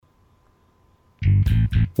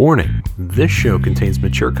Warning, this show contains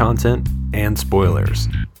mature content and spoilers.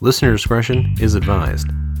 Listener discretion is advised.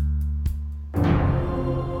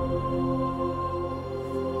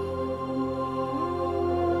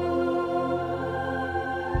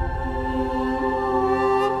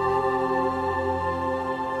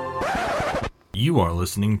 You are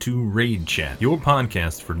listening to Raid Chat, your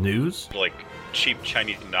podcast for news, like cheap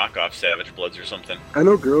Chinese knockoff Savage Bloods or something. I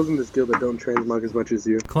know girls in this guild that don't transmog as much as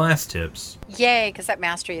you. class tips, Yay, because that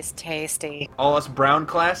mastery is tasty. All us brown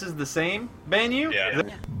classes the same, Banyu? Yeah.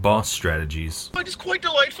 boss strategies, It's quite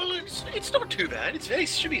delightful. It's not too bad.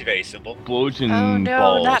 Should be very simple. Explosion Oh no,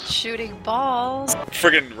 balls. not shooting balls.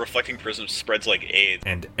 Friggin' reflecting prism spreads like AIDS.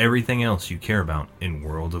 and everything else you care about in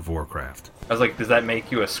World of Warcraft. I was like, does that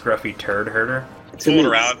make you a scruffy turd herder? Fooling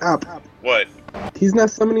around. Stop. What? He's not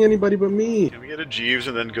summoning anybody but me. Can we get a Jeeves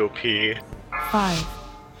and then go pee? 5,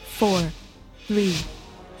 4, 3,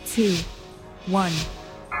 2, 1.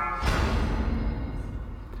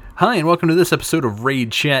 Hi, and welcome to this episode of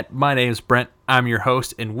Raid Chat. My name is Brent. I'm your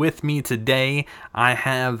host, and with me today, I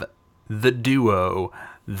have the duo,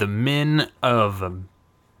 the men of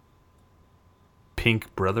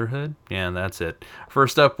Pink Brotherhood. Yeah, that's it.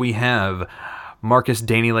 First up, we have Marcus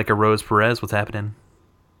Danny like a Rose Perez. What's happening?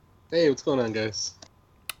 Hey, what's going on, guys?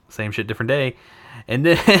 Same shit, different day. And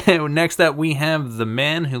then next up, we have the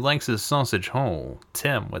man who likes his sausage whole.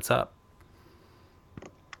 Tim, what's up?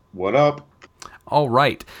 What up? All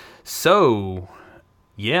right. So,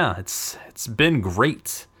 yeah, it's been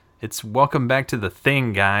great. It's welcome back to the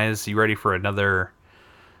thing, guys. You ready for another?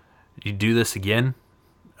 You do this again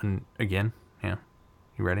and again? Yeah.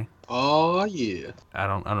 You ready? Oh, yeah. I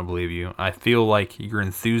don't believe you. I feel like your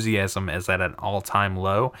enthusiasm is at an all-time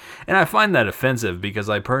low, and I find that offensive because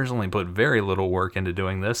I personally put very little work into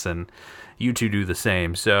doing this, and you two do the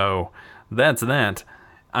same. So that's that.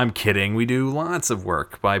 I'm kidding. We do lots of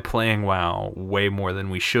work by playing WoW way more than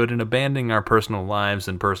we should and abandoning our personal lives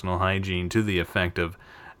and personal hygiene to the effect of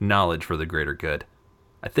knowledge for the greater good.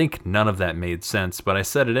 I think none of that made sense, but I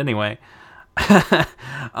said it anyway.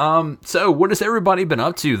 So what has everybody been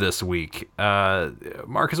up to this week?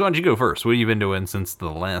 Marcus, why don't you go first? What have you been doing since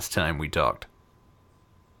the last time we talked?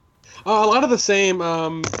 A lot of the same.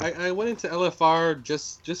 I went into LFR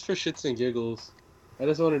just for shits and giggles. I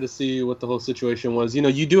just wanted to see what the whole situation was. You know,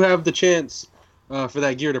 you do have the chance for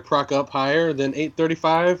that gear to proc up higher than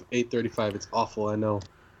 835. 835, it's awful, I know.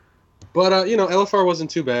 But, you know, LFR wasn't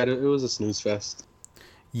too bad. It was a snooze fest.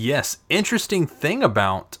 Yes, interesting thing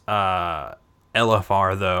about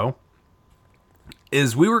LFR, though,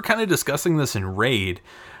 is we were kind of discussing this in Raid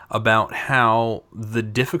about how the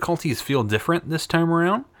difficulties feel different this time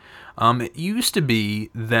around. It used to be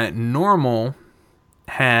that normal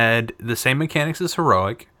had the same mechanics as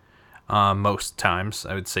heroic most times.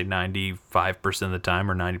 I would say 95% of the time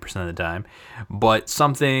or 90% of the time. But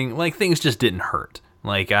something like things just didn't hurt.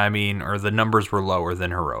 Or the numbers were lower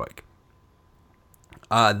than heroic.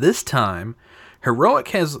 This time, heroic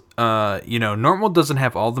has, normal doesn't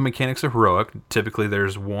have all the mechanics of heroic. Typically,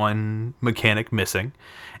 there's one mechanic missing.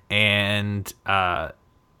 And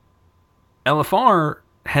LFR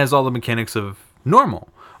has all the mechanics of normal,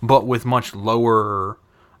 but with much lower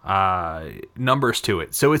numbers to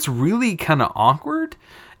it. So it's really kind of awkward.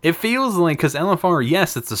 It feels like, because LFR,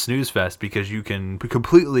 yes, it's a snooze fest because you can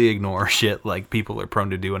completely ignore shit like people are prone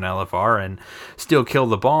to do in LFR and still kill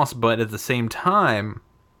the boss, but at the same time,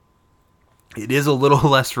 it is a little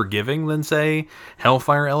less forgiving than, say,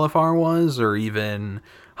 Hellfire LFR was, or even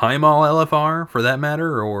Highmaul LFR, for that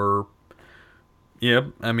matter, or... Yep,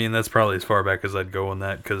 I mean, that's probably as far back as I'd go on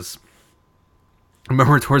that, because...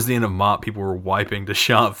 Remember, towards the end of MOP, people were wiping to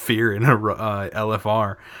Shah of Fear in a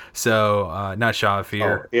LFR. So, not Shah of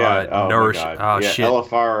Fear. Oh, yeah. Nourish. My God. Oh, yeah, shit.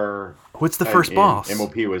 LFR. What's the first boss?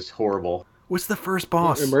 MOP was horrible. What's the first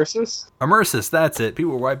boss? Immersus, that's it.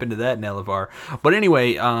 People were wiping to that in LFR. But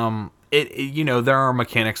anyway, there are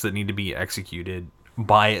mechanics that need to be executed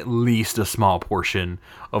by at least a small portion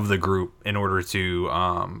of the group in order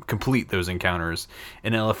to complete those encounters.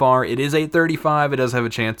 In LFR, it is 835. It does have a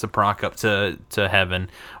chance to proc up to heaven,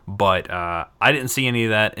 but I didn't see any of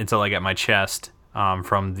that until I got my chest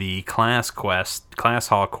from the class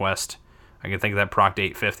hall quest. I can think that procced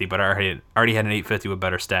 850, but I already had an 850 with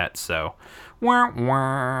better stats, so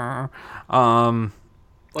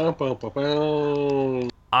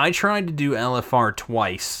I tried to do LFR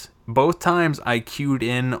twice. Both times I queued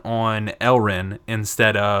in on Elrin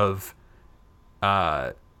instead of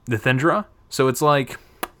Nithindra. So it's like,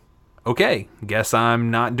 okay, guess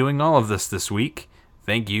I'm not doing all of this week.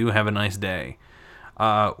 Thank you. Have a nice day.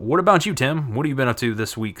 What about you, Tim? What have you been up to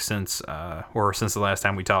this week since the last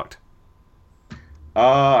time we talked?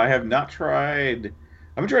 I have not tried. I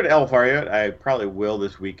haven't tried LFR yet. I probably will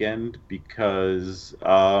this weekend because,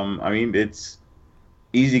 I mean, it's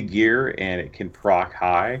easy gear and it can proc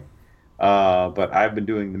high. But I've been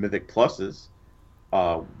doing the Mythic Pluses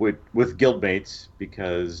with guildmates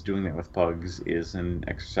because doing that with pugs is an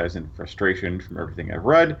exercise in frustration from everything I've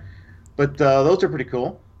read. But those are pretty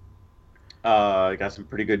cool. I got some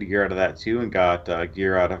pretty good gear out of that too, and got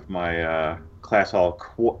gear out of my class hall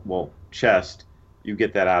chest. You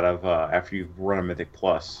get that out of after you've run a Mythic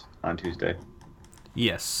Plus on Tuesday.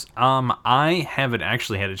 Yes. I haven't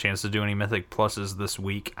actually had a chance to do any Mythic Pluses this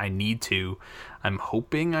week. I need to. I'm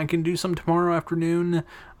hoping I can do some tomorrow afternoon.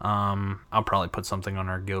 I'll probably put something on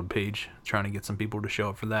our guild page, trying to get some people to show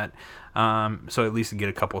up for that. So at least get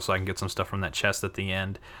a couple so I can get some stuff from that chest at the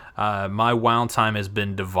end. My wild time has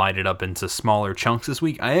been divided up into smaller chunks this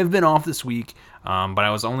week. I have been off this week, but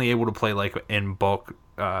I was only able to play like in bulk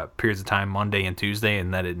periods of time Monday and Tuesday,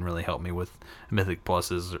 and that didn't really help me with Mythic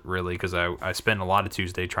Pluses really, because I spent a lot of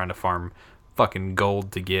Tuesday trying to farm fucking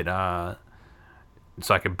gold to get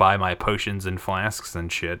so I could buy my potions and flasks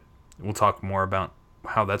and shit. We'll talk more about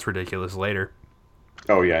how that's ridiculous later.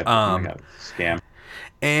 Oh yeah, scam.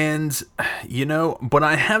 And but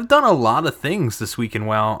I have done a lot of things this week in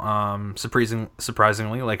WoW.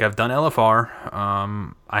 Surprisingly, like I've done LFR.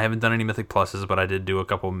 I haven't done any Mythic Pluses, but I did do a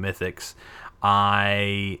couple Mythics.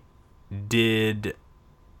 I did.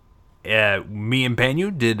 Me and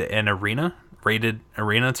Banyu did an rated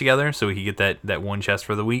arena together, so we could get that one chest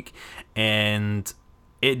for the week, and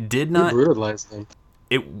it did not. You brutalized them.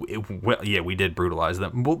 Well, yeah, we did brutalize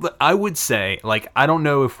them. Well, I would say, like, I don't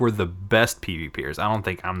know if we're the best PvPers. I don't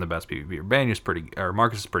think I'm the best PvPer.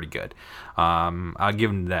 Marcus is pretty good. I'll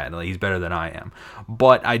give him that. Like, he's better than I am.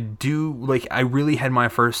 But I do, like, I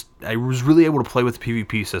was really able to play with the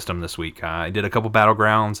PvP system this week. I did a couple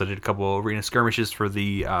battlegrounds. I did a couple arena skirmishes for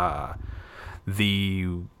the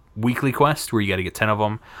weekly quest where you got to get 10 of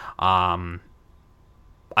them.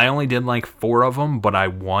 I only did like 4 of them, but I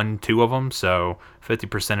won 2 of them, so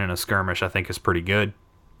 50% in a skirmish I think is pretty good,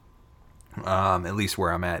 at least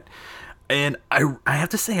where I'm at. And I have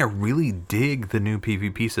to say I really dig the new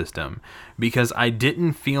PvP system, because I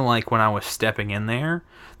didn't feel like when I was stepping in there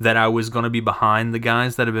that I was going to be behind the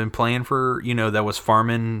guys that have been playing for, that was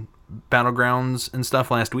farming battlegrounds and stuff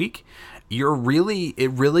last week. It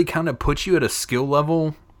really kind of puts you at a skill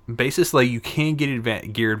level basis. Like, you can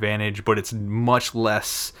get gear advantage, but it's much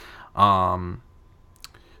less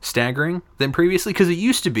staggering than previously, because it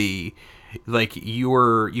used to be like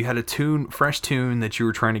you had a fresh tune that you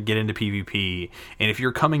were trying to get into PvP, and if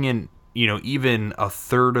you're coming in even a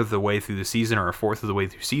third of the way through the season or a fourth of the way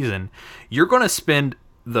through season, you're going to spend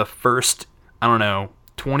the first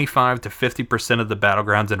 25 to 50% of the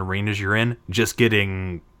battlegrounds and arenas you're in just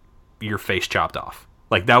getting your face chopped off.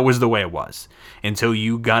 Like, that was the way it was until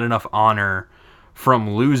you got enough honor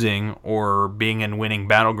from losing or being in winning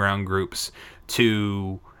battleground groups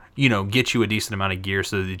to, get you a decent amount of gear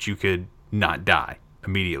so that you could not die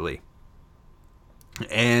immediately.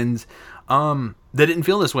 And that didn't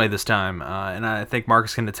feel this way this time. And I think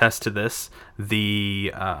Marcus can attest to this.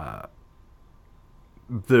 The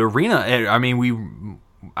arena,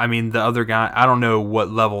 the other guy, I don't know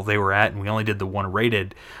what level they were at, and we only did the one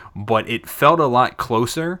rated, but it felt a lot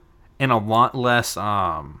closer and a lot less,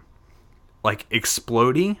 like,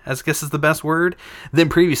 explodey, I guess is the best word, than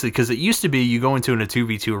previously, because it used to be you go into a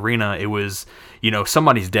 2v2 arena, it was,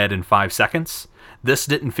 somebody's dead in 5 seconds. This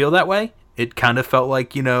didn't feel that way. It kind of felt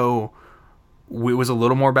like, it was a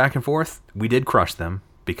little more back and forth. We did crush them,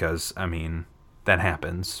 because, that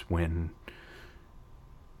happens when...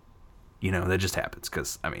 that just happens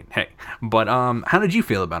because, hey. But how did you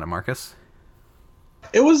feel about it, Marcus?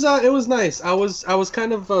 It was nice. I was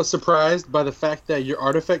kind of surprised by the fact that your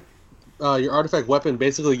artifact weapon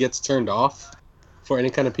basically gets turned off for any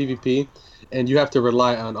kind of PvP, and you have to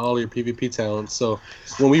rely on all your PvP talents. So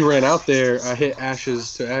when we ran out there, I hit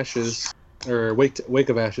Ashes to Ashes, or Wake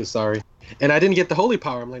of Ashes, sorry, and I didn't get the Holy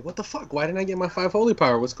Power. I'm like, what the fuck? Why didn't I get my 5 Holy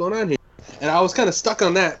Power? What's going on here? And I was kind of stuck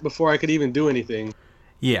on that before I could even do anything.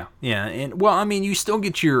 Yeah, and you still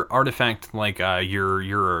get your artifact, like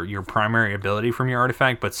your primary ability from your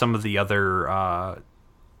artifact, but some of the other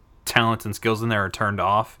talents and skills in there are turned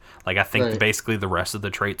off. Like, I think basically the rest of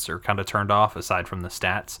the traits are kind of turned off aside from the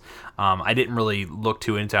stats. I didn't really look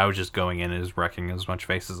too into. I was just going in and wrecking as much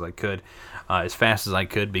face as I could, as fast as I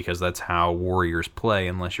could, because that's how warriors play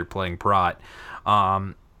unless you're playing Prot.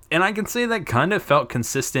 And I can say that kind of felt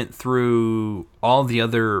consistent through all the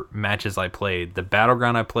other matches I played. The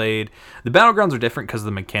battleground I played, the battlegrounds are different because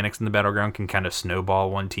the mechanics in the battleground can kind of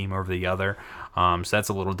snowball one team over the other. So that's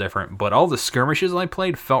a little different. But all the skirmishes I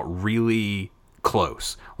played felt really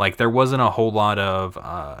close. Like there wasn't a whole lot of,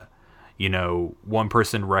 one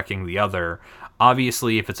person wrecking the other.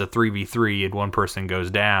 Obviously, if it's a 3v3 and one person goes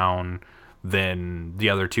down, then the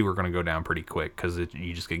other two are going to go down pretty quick because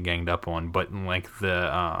you just get ganged up on. But like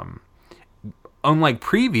unlike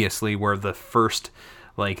previously where the first,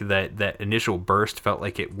 like that initial burst felt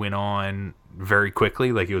like it went on very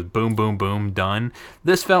quickly, like it was boom, boom, boom, done.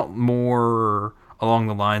 This felt more along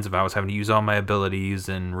the lines of I was having to use all my abilities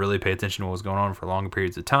and really pay attention to what was going on for longer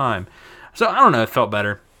periods of time. So I don't know, it felt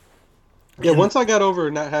better. Yeah, once I got over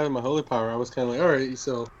not having my holy power, I was kind of like, all right,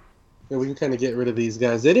 so we can kind of get rid of these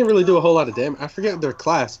guys. They didn't really do a whole lot of damage. I forget their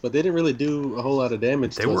class, but they didn't really do a whole lot of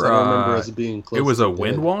damage to us. I don't remember us being close. It was a dead.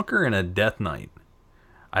 Windwalker and a Death Knight.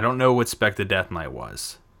 I don't know what spec the Death Knight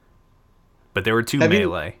was, but there were two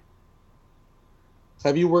melee.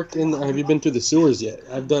 Have you been through the sewers yet?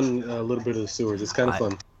 I've done a little bit of the sewers. It's kind of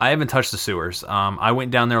fun. I haven't touched the sewers. I went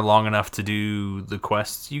down there long enough to do the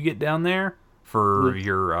quests you get down there for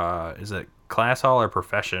your, is it class hall or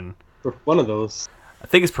profession? For one of those. I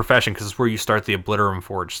think it's profession because it's where you start the Obliterum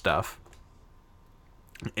Forge stuff.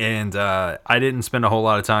 And I didn't spend a whole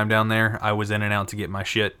lot of time down there. I was in and out to get my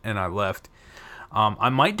shit, and I left. I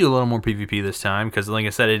might do a little more PvP this time because, like I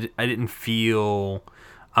said, I didn't feel...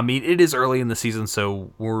 I mean, it is early in the season, so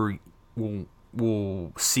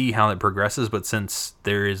we'll see how it progresses. But since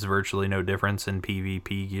there is virtually no difference in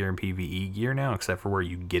PvP gear and PvE gear now, except for where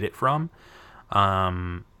you get it from,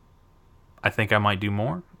 I think I might do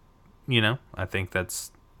more. I think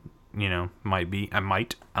that's, might be. I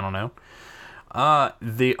don't know.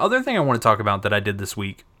 The other thing I want to talk about that I did this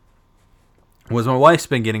week was my wife's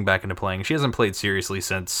been getting back into playing. She hasn't played seriously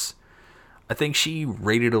since... I think she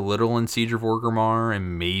raided a little in Siege of Orgrimmar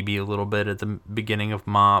and maybe a little bit at the beginning of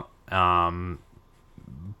MoP.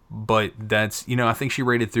 But that's, I think she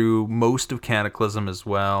raided through most of Cataclysm as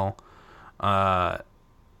well.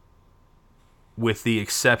 With the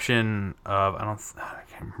exception of, I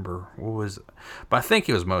can't remember what was, but I think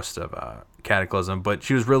it was most of Cataclysm. But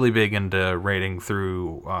she was really big into raiding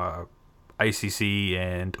through ICC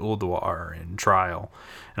and Ulduar and Trial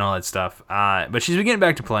and all that stuff. But she's been getting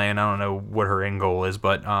back to playing. I don't know what her end goal is,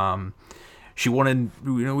 but she wanted,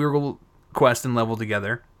 we were going to quest and level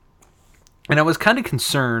together. And I was kind of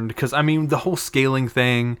concerned because, the whole scaling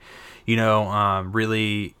thing,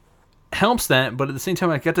 really helps that. But at the same time,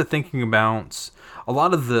 I got to thinking about a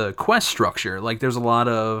lot of the quest structure. Like there's a lot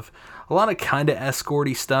of kind of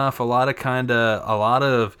escorty stuff, a lot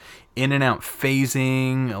of in and out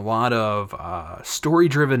phasing, a lot of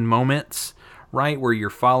story-driven moments, right, where you're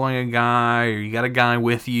following a guy or you got a guy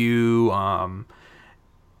with you. And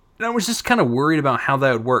I was just kind of worried about how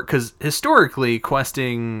that would work because historically,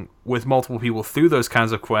 questing with multiple people through those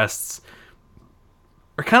kinds of quests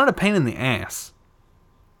are kind of a pain in the ass.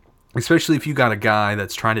 Especially if you got a guy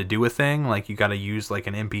that's trying to do a thing, like you got to use like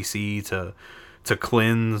an NPC to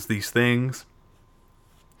cleanse these things.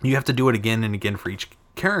 You have to do it again and again for each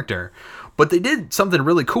character. But they did something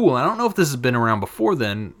really cool. I don't know if this has been around before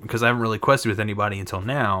then, because I haven't really quested with anybody until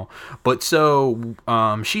now. But so,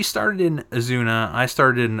 she started in Azuna, I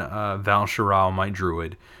started in Val Shiral, my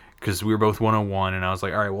druid, because we were both 101, and I was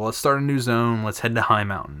like, alright, well, let's start a new zone, let's head to High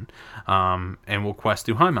Mountain, and we'll quest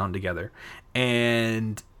through High Mountain together.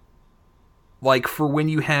 And like for when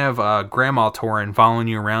you have Grandma Tauren following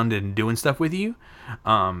you around and doing stuff with you,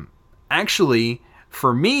 actually,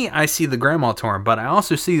 for me, I see the Grandma Tauren, but I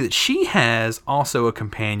also see that she has also a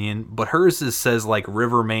companion, but hers says like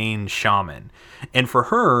Rivermane Shaman. And for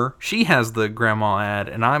her, she has the Grandma ad,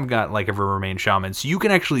 and I've got like a Rivermane Shaman. So you can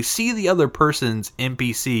actually see the other person's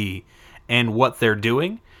NPC and what they're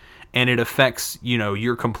doing, and it affects,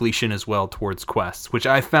 your completion as well towards quests, which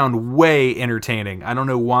I found way entertaining. I don't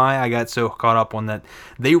know why I got so caught up on that.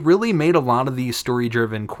 They really made a lot of these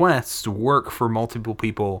story-driven quests work for multiple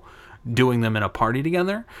people doing them in a party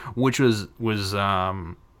together, which was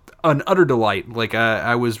an utter delight. Like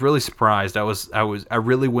I was really surprised. I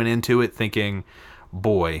really went into it thinking,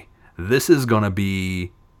 boy, this is gonna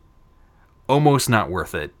be almost not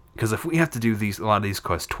worth it. Because if we have to do a lot of these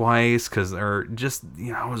quests twice, I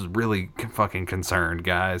was really fucking concerned,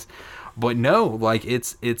 guys. But no, like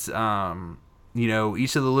it's each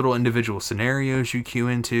of the little individual scenarios you queue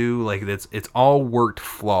into, like it's all worked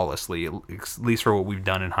flawlessly, at least for what we've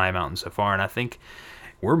done in High Mountain so far. And I think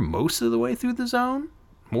we're most of the way through the zone,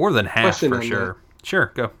 more than half for sure.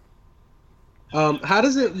 Sure, go. How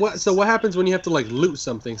does it? What happens when you have to like loot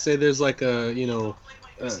something? Say there's like a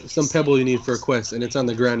some pebble you need for a quest, and it's on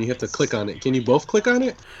the ground. You have to click on it. Can you both click on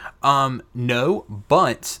it? No,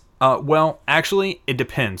 but Well, actually, it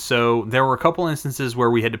depends. So there were a couple instances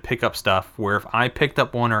where we had to pick up stuff where if I picked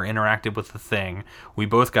up one or interacted with the thing, we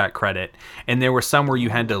both got credit. And there were some where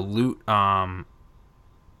you had to loot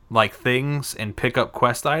like things and pick up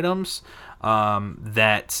quest items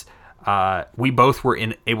that we both were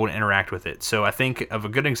able to interact with it. So I think of a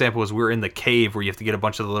good example is we're in the cave where you have to get a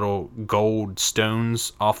bunch of the little gold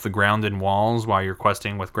stones off the ground and walls while you're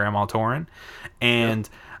questing with Grandma Torin. And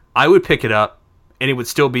I would pick it up, and it would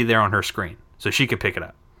still be there on her screen, so she could pick it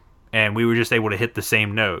up. And we were just able to hit the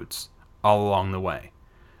same nodes all along the way.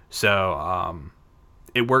 So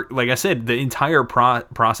it worked. Like I said, the entire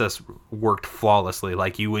process worked flawlessly.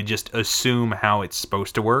 Like you would just assume how it's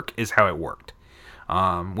supposed to work is how it worked,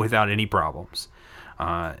 without any problems.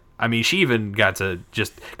 I mean, she even got to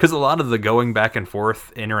just... Because a lot of the going back and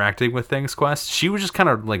forth, interacting with things quests, she was just kind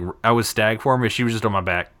of like... I was stag for me, she was just on my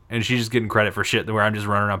back. And she's just getting credit for shit where I'm just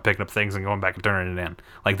running around picking up things and going back and turning it in.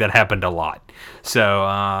 Like, that happened a lot. So,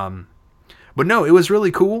 but no, it was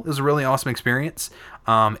really cool. It was a really awesome experience.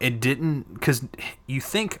 It didn't... Because you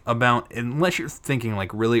think about... Unless you're thinking,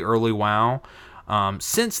 like, really early WoW...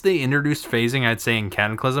 since they introduced phasing, I'd say in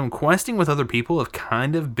Cataclysm, questing with other people have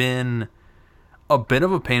kind of been a bit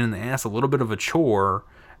of a pain in the ass, a little bit of a chore.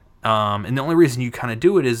 And the only reason you kind of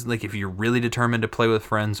do it is like if you're really determined to play with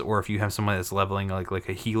friends, or if you have somebody that's leveling like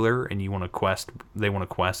a healer and you want to quest, they want to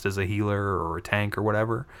quest as a healer or a tank or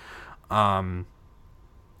whatever.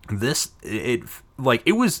 It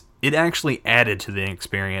actually added to the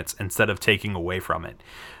experience instead of taking away from it.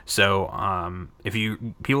 So if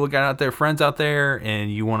people got out there, friends out there,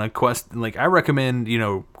 and you want to quest, like I recommend,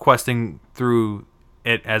 questing through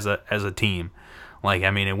it as a team. Like,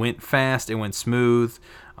 I mean, it went fast, it went smooth,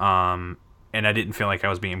 and I didn't feel like I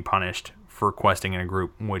was being punished for questing in a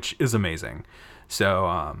group, which is amazing.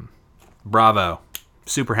 So bravo,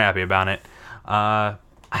 super happy about it. I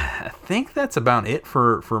think that's about it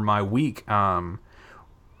for my week.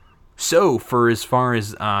 So, for as far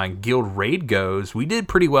as guild raid goes, we did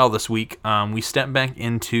pretty well this week. We stepped back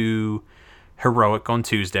into Heroic on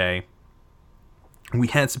Tuesday. We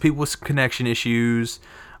had some people with some connection issues.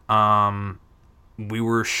 We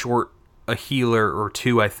were short a healer or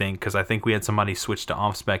two, I think, because I think we had somebody switch to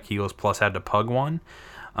off-spec heals plus had to pug one.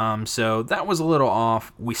 So that was a little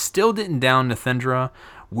off. We still didn't down Nathindra.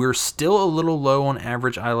 We're still a little low on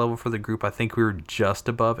average eye level for the group. I think we were just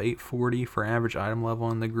above 840 for average item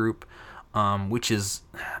level in the group, which is,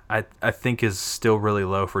 I think, is still really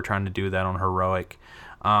low for trying to do that on Heroic.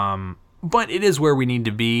 But it is where we need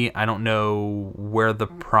to be. I don't know where the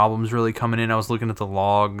problem's really coming in. I was looking at the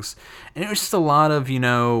logs, and it was just a lot of,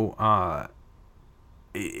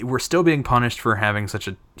 we're still being punished for having such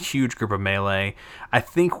a huge group of melee. I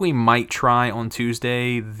think we might try on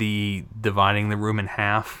Tuesday the dividing the room in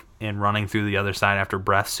half and running through the other side after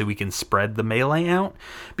breath so we can spread the melee out,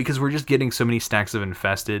 because we're just getting so many stacks of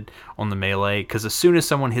infested on the melee, because as soon as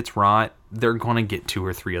someone hits rot, they're going to get 2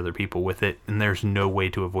 or 3 other people with it, and there's no way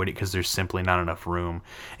to avoid it because there's simply not enough room.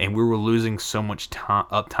 And we were losing so much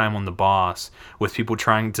uptime on the boss with people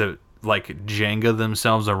trying to like Jenga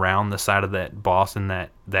themselves around the side of that boss in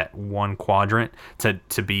that one quadrant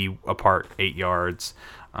to be apart 8 yards.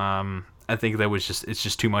 I think that was it's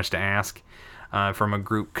just too much to ask from a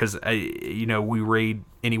group, because we raid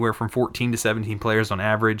anywhere from 14 to 17 players on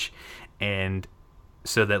average, and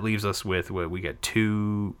so that leaves us with what we got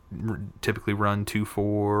 2, typically run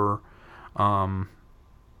 2-4,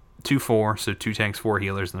 so 2 tanks, 4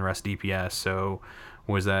 healers, and the rest DPS. So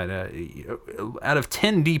was that out of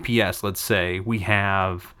 10 DPS, let's say we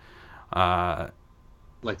have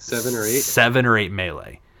like 7 or 8? 7 or 8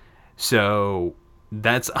 melee. So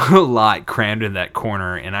that's a lot crammed in that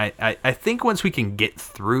corner, and I think once we can get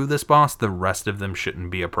through this boss, the rest of them shouldn't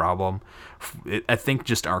be a problem. I think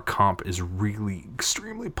just our comp is really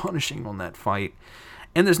extremely punishing on that fight,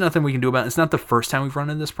 and there's nothing we can do about it. It's not the first time we've run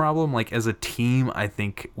into this problem. Like, as a team, I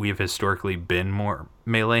think we have historically been more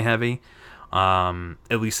melee heavy, at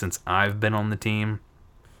least since I've been on the team.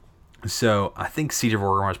 So I think Siege of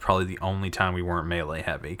Orgrimmar was probably the only time we weren't melee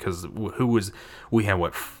heavy, because we had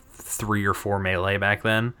 3 or 4 melee back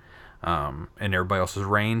then, and everybody else was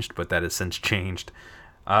ranged, but that has since changed.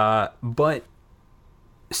 But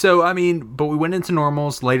we went into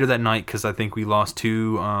normals later that night, because I think we lost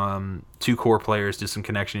 2 core players to some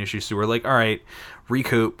connection issues, so we're like, all right,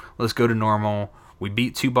 recoup, let's go to normal. We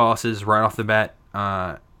beat 2 bosses right off the bat,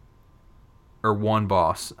 or 1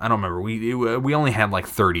 boss, I don't remember. We only had like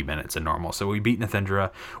 30 minutes in normal, so we beat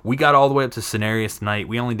Nathindra. We got all the way up to Cenarius tonight.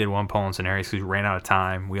 We only did 1 pull on Cenarius because we ran out of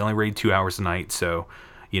time. We only raided 2 hours a night, so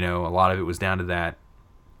a lot of it was down to that.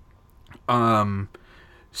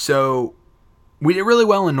 So we did really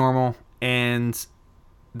well in normal, and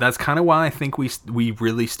that's kind of why I think we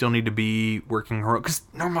really still need to be working heroic, because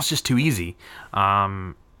normal's just too easy.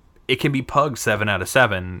 It can be pugged 7 out of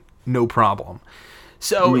 7, no problem.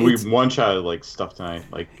 So we one-shotted like stuff tonight,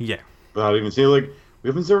 like without even seeing like we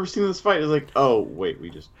haven't ever seen this fight. It's like, oh wait, we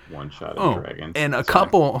just one-shotted dragons. And a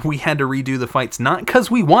couple we had to redo the fights, not because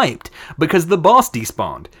we wiped, because the boss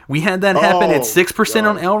despawned. We had that happen at 6%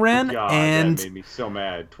 on Elren, and that made me so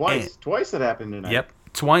mad. Twice that happened tonight. Yep,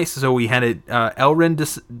 twice. So we had it. Elren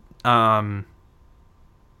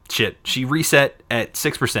she reset at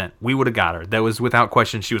 6%. We would have got her. That was without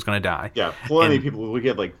question. She was going to die. Yeah, plenty of people. We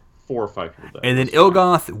get like 4 or 5 people die. And then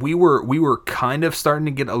Ilgoth, we were kind of starting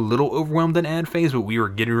to get a little overwhelmed in ad phase, but we were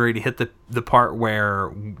getting ready to hit the part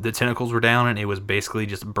where the tentacles were down, and it was basically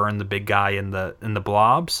just burn the big guy in the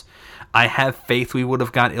blobs. I have faith we would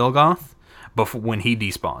have got Ilgoth before when he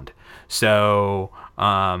despawned. So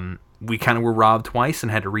we kind of were robbed twice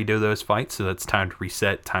and had to redo those fights, so that's time to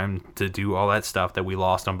reset, time to do all that stuff that we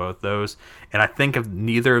lost on both those. And I think if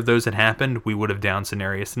neither of those had happened, we would have downed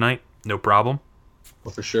Cenarius tonight, no problem.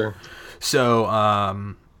 Well, for sure.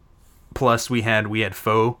 So, plus we had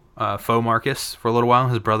Foe Marcus for a little while.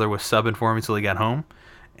 His brother was subbing for me until he got home,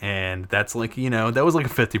 and that's like, that was like a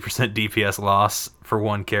 50% DPS loss for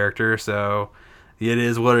one character. So it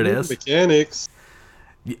is what it is. Mechanics.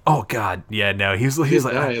 Oh God, yeah, no, he was like,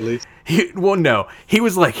 at least. He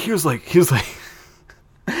was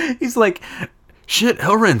like, shit,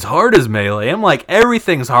 Elren's hard as melee. I'm like,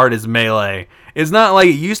 everything's hard as melee. It's not like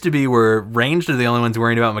it used to be where ranged are the only ones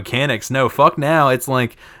worrying about mechanics. No, fuck now. It's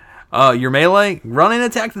like, your melee, run in,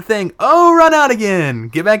 attack the thing. Oh, run out again.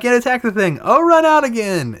 Get back in, attack the thing. Oh, run out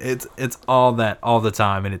again. It's all that all the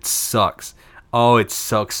time, and it sucks. Oh, it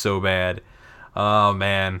sucks so bad. Oh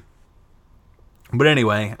man. But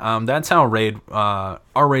anyway, that's how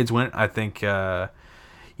our raids went. I think,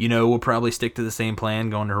 we'll probably stick to the same plan,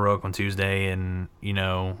 going to Heroic on Tuesday, and,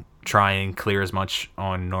 try and clear as much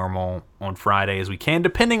on normal on Friday as we can,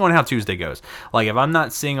 depending on how Tuesday goes. Like, if I'm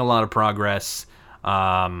not seeing a lot of progress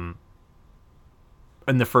in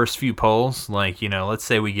the first few pulls, like, let's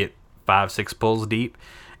say we get 5-6 pulls deep,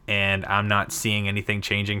 and I'm not seeing anything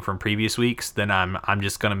changing from previous weeks, then I'm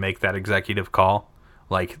just going to make that executive call.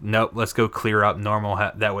 Like, nope, let's go clear up normal.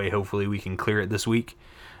 That way, hopefully, we can clear it this week.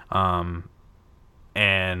 And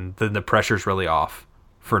then the pressure's really off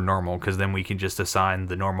for normal, because then we can just assign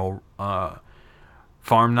the normal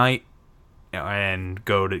farm night and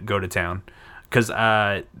go to town. Because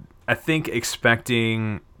I think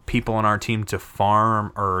expecting people on our team to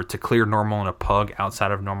farm or to clear normal in a pug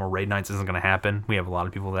outside of normal raid nights isn't going to happen. We have a lot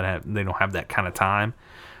of people that don't have that kind of time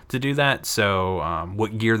to do that. So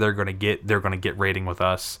what gear they're going to get raiding with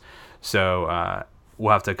us. So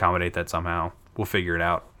we'll have to accommodate that somehow. We'll figure it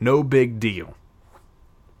out. No big deal.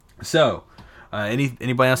 So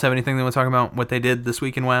anybody else have anything they want to talk about what they did this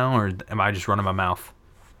week in WoW, or am I just running my mouth?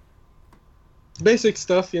 Basic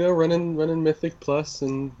stuff, running Mythic Plus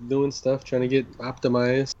and doing stuff, trying to get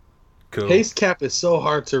optimized. Cool. Haste cap is so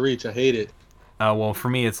hard to reach. I hate it. Well, for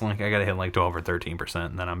me, it's like I got to hit like 12 or 13%,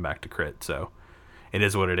 and then I'm back to crit, so it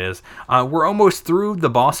is what it is. We're almost through the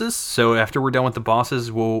bosses, so after we're done with the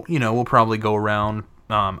bosses, we'll probably go around.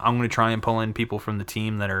 I'm going to try and pull in people from the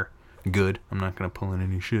team that are good. I'm not going to pull in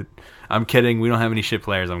any shit. I'm kidding. We don't have any shit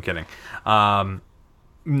players. I'm kidding.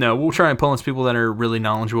 No, we'll try and pull in people that are really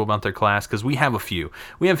knowledgeable about their class, because we have a few.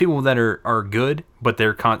 We have people that are good, but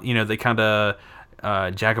they're they kind of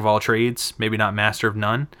jack of all trades, maybe not master of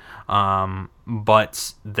none.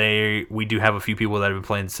 But we do have a few people that have been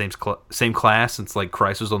playing the same class since like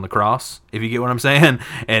Christ was on the cross, if you get what I'm saying,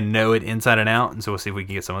 and know it inside and out. And so we'll see if we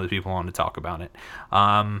can get some other people on to talk about it.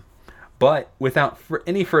 But without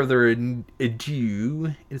any further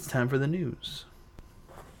ado, it's time for the news.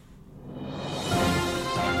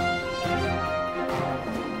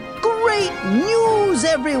 Great news,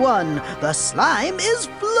 everyone! The slime is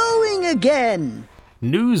flowing again!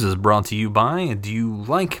 News is brought to you by, do you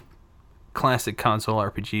like classic console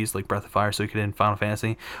RPGs like Breath of Fire, Suikoden, and Final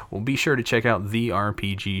Fantasy? Well, be sure to check out The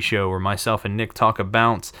RPG Show, where myself and Nick talk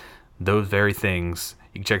about those very things.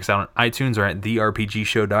 You can check us out on iTunes or at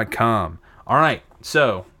therpgshow.com. All right,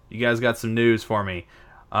 so you guys got some news for me.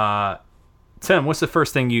 Tim, what's the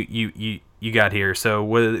first thing you got here?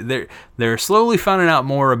 So they're slowly finding out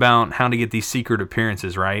more about how to get these secret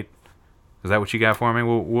appearances, right? Is that what you got for me?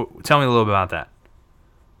 Tell me a little bit about that.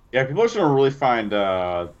 Yeah, people are starting to really find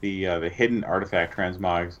the hidden artifact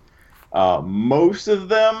transmogs. Most of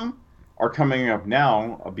them are coming up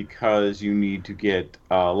now because you need to get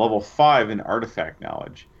level 5 in artifact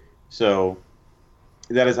knowledge. So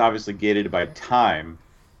that is obviously gated by time.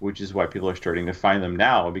 which is why people are starting to find them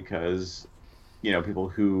now, because people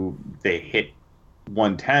who they hit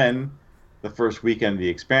 110 the first weekend of the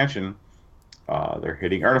expansion, they're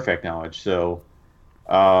hitting artifact knowledge. So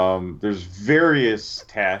there's various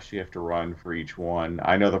tasks you have to run for each one.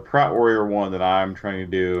 I know the Prot Warrior one that I'm trying to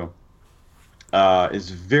do is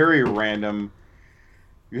very random.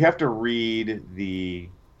 You have to read the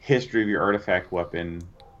history of your artifact weapon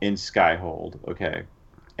in Skyhold, okay,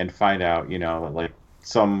 and find out, like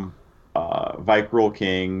some Vicrul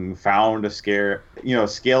King found a scale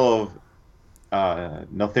of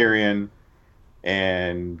Neltharion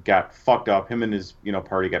and got fucked up. Him and his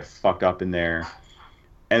party got fucked up in there.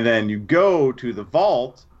 And then you go to the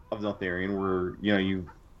vault of Neltharion where you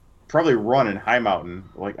probably run in High Mountain.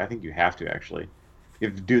 Like, I think you have to, actually. You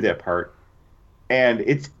have to do that part. And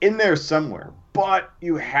it's in there somewhere. But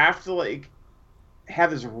you have to have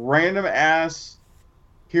this random ass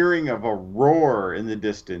hearing of a roar in the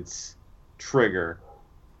distance trigger.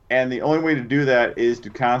 And the only way to do that is to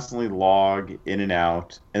constantly log in and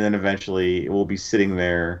out, and then eventually it will be sitting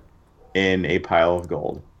there in a pile of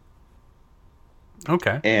gold.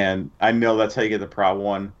 Okay. And I know that's how you get the Prot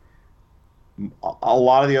one. A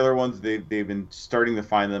lot of the other ones, they've been starting to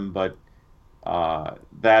find them, but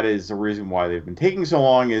that is the reason why they've been taking so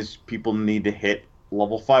long, is people need to hit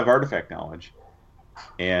level 5 artifact knowledge.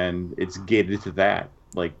 And it's gated to that.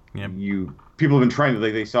 People have been trying to,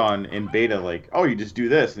 they saw in beta, oh, you just do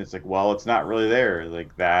this, and it's well, it's not really there.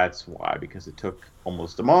 That's why, because it took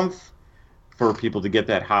almost a month for people to get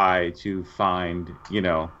that high to find,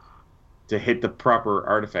 to hit the proper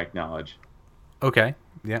artifact knowledge. Okay,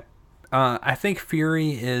 yeah. I think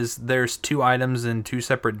Fury there's 2 items in 2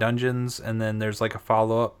 separate dungeons, and then there's a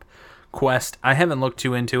follow-up quest. I haven't looked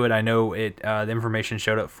too into it. I know the information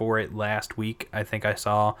showed up for it last week. I think I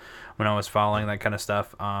saw when I was following that kind of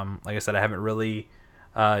stuff. Like I said, I haven't really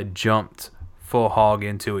jumped full hog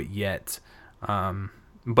into it yet.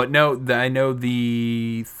 But no, I know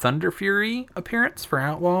the Thunder Fury appearance for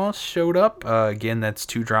Outlaws showed up. Again, that's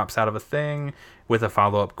 2 drops out of a thing with a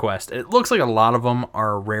follow-up quest. It looks like a lot of them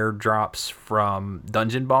are rare drops from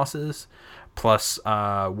dungeon bosses, plus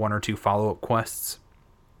 1 or 2 follow-up quests.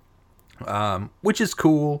 Which is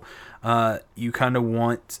cool. You kind of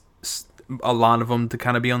want a lot of them to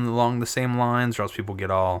kind of be along the same lines, or else people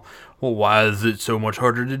get all, well, why is it so much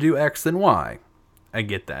harder to do X than Y? I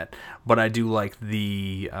get that. But I do like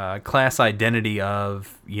the class identity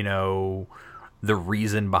of, the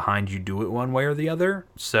reason behind you do it one way or the other.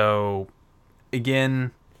 So,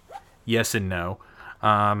 again, yes and no.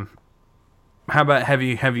 How about, have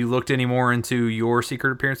you looked any more into your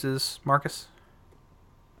secret appearances, Marcus?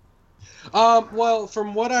 Well,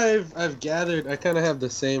 from what I've gathered, I kind of have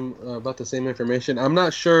about the same information. I'm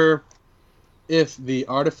not sure if the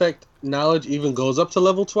artifact knowledge even goes up to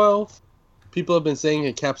level 12. People have been saying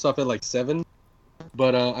it caps off at 7,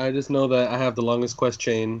 but I just know that I have the longest quest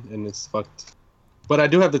chain and it's fucked. But I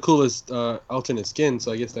do have the coolest alternate skin,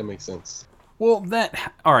 so I guess that makes sense. Well,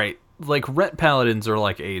 all right. Ret Paladins are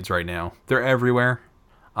like AIDS right now. They're everywhere.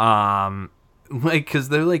 Because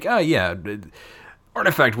they're oh yeah.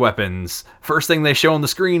 Artifact weapons. First thing they show on the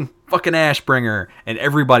screen, fucking Ashbringer, and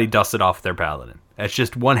everybody dusted off their paladin. That's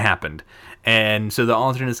just what happened. And so the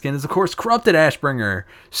alternate skin is, of course, corrupted Ashbringer.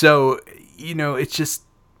 So, it's just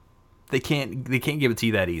they can't give it to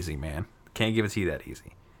you that easy, man. Can't give it to you that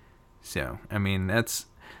easy. So, I mean, that's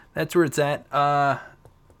where it's at.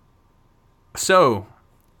 So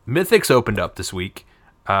Mythics opened up this week.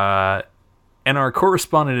 And our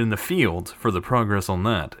correspondent in the field for the progress on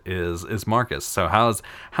that is Marcus. So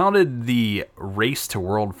how did the race to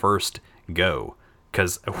world first go?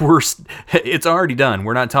 Because it's already done.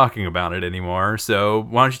 We're not talking about it anymore. So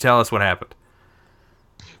why don't you tell us what happened?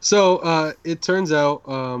 So it turns out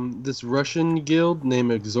this Russian guild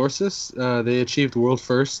named Exorcist, they achieved world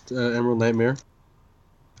first Emerald Nightmare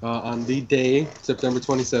on the day, September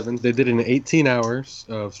 27th. They did it in 18 hours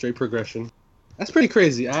of straight progression. That's pretty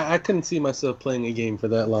crazy. I couldn't see myself playing a game for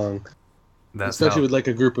that long. Especially with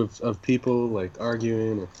a group of people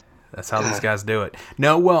arguing. That's how these guys do it.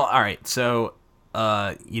 No, well, all right. So,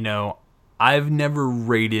 I've never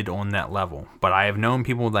rated on that level, but I have known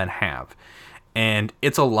people that have. And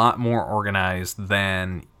it's a lot more organized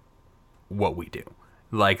than what we do.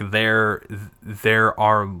 There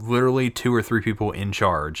are literally 2 or 3 people in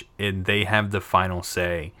charge, and they have the final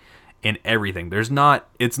say in everything. It's not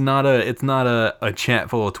a chat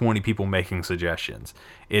full of 20 people making suggestions.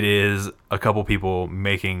 It is a couple people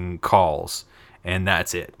making calls, and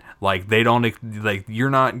that's it. They don't you're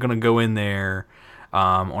not gonna go in there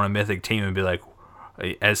on a Mythic team and be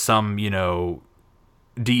as some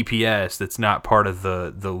DPS that's not part of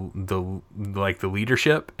the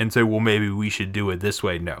leadership, and say, well, maybe we should do it this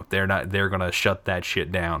way. No, they're not. They're gonna shut that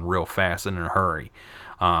shit down real fast and in a hurry.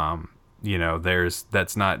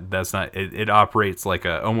 That's not. It operates like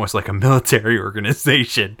almost like a military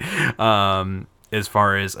organization, as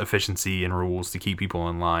far as efficiency and rules to keep people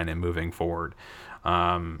in line and moving forward.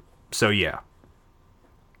 So yeah.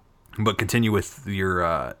 But continue with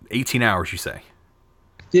your 18 hours, you say.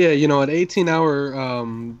 Yeah, an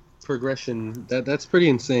 18-hour progression, that's pretty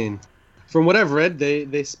insane. From what I've read,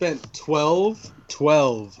 they spent 12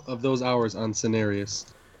 of those hours on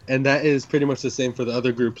Cenarius. And that is pretty much the same for the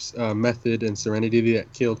other groups, Method and Serenity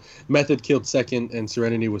that killed. Method killed second, and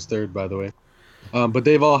Serenity was third, by the way. But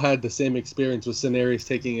they've all had the same experience with Cenarius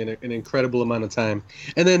taking an incredible amount of time.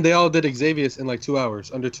 And then they all did Xavius in like 2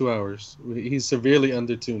 hours, under 2 hours. He's severely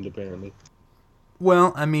undertuned, apparently.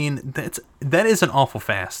 Well, I mean, that is an awful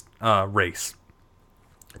fast race,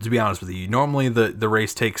 to be honest with you. Normally the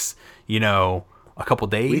race takes, a couple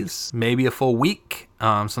days, maybe a full week,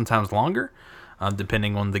 sometimes longer,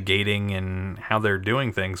 depending on the gating and how they're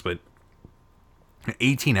doing things. But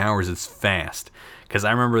 18 hours is fast, because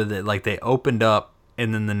I remember that like they opened up,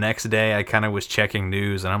 and then the next day I kind of was checking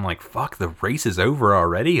news, and I'm like, fuck, the race is over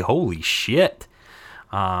already? Holy shit.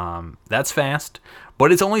 That's fast.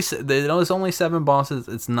 But it's only 7 bosses.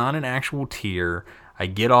 It's not an actual tier. I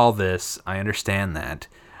get all this. I understand that.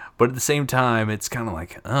 But at the same time, it's kind of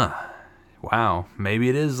like, wow, maybe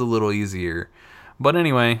it is a little easier. But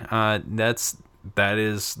anyway, that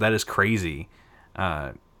is crazy.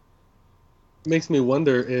 Makes me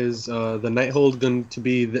wonder, is the Nighthold going to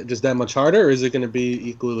be just that much harder, or is it going to be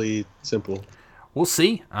equally simple? We'll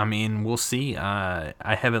see. I mean, we'll see. I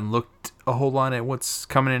haven't looked a whole lot at what's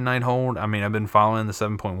coming in Nighthold. I mean, I've been following the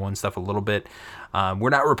 7.1 stuff a little bit. We're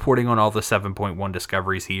not reporting on all the 7.1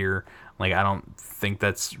 discoveries here. Like, I don't think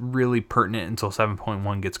that's really pertinent until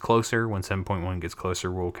 7.1 gets closer. When 7.1 gets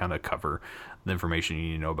closer, we'll kind of cover the information you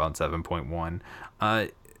need to know about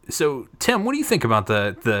 7.1. So, Tim, what do you think about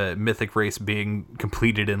the Mythic race being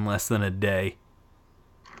completed in less than a day?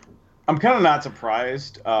 I'm kind of not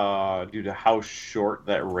surprised due to how short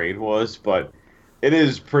that raid was, but it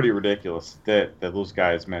is pretty ridiculous that those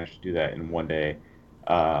guys managed to do that in one day.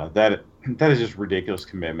 That is just ridiculous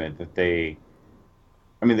commitment that they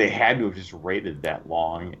had to have just raided that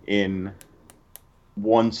long in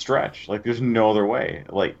one stretch. Like, there's no other way.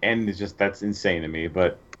 Like, and it's just, that's insane to me.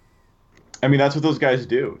 But I mean, that's what those guys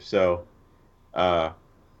do. So, bravo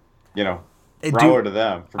to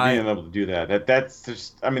them for being able to do that. That's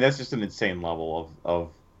just an insane level of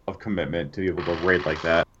commitment to be able to raid like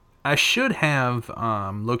that. I should have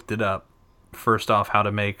looked it up. First off, how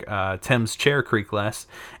to make Tim's chair creak less,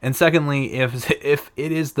 and secondly, if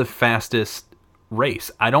it is the fastest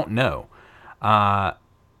race, I don't know. I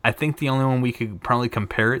think the only one we could probably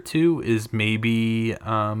compare it to is maybe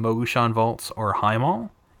Mogushan Vaults or Highmaul,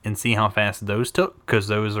 and see how fast those took, because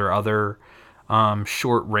those are other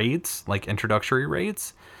short raids, like introductory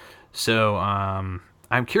raids. So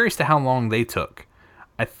I'm curious to how long they took.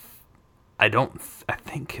 I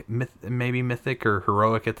think maybe Mythic or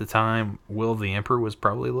Heroic at the time, Will of the Emperor was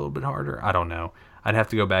probably a little bit harder. I don't know. I'd have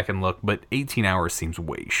to go back and look, but 18 hours seems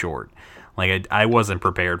way short. Like, I wasn't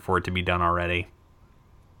prepared for it to be done already.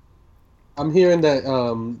 I'm hearing that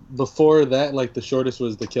before that, like, the shortest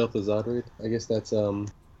was the Kel'Thuzad raid. I guess that's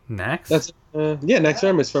Nax? That's Nax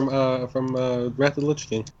Aramis from Wrath of the Lich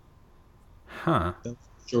King. Huh. That's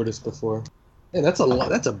the shortest before. Man, that's a lot.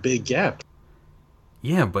 That's a big gap.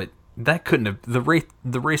 Yeah, but that couldn't have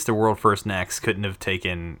the race to World First Nax couldn't have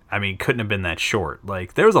been that short.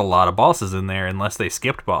 Like, there was a lot of bosses in there, unless they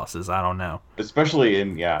skipped bosses. I don't know. Especially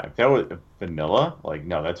if that was vanilla, like,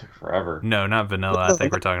 no, that took forever. No, not vanilla. I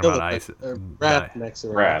think we're talking about ice. Wrath Nax Aramis.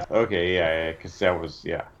 Wrath. Okay, yeah, because that was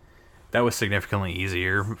That was significantly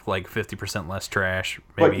easier, like 50% less trash.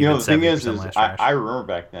 Maybe but the thing is trash. I remember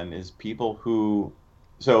back then is people who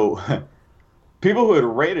had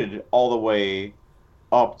rated all the way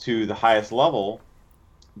up to the highest level,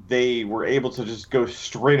 they were able to just go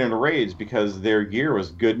straight into raids because their gear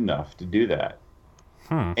was good enough to do that.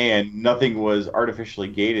 And nothing was artificially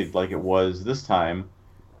gated like it was this time,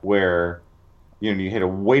 where you had to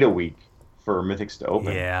wait a week for Mythics to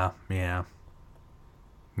open.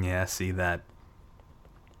 Yeah, see that.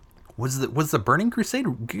 Was the Burning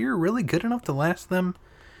Crusade gear really good enough to last them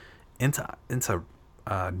into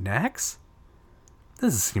Nax?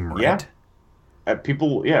 Doesn't seem right. Yeah.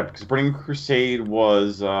 Because Burning Crusade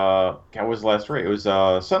was what was the last raid? It was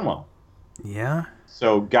Sunwell. Yeah.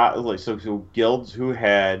 So guilds who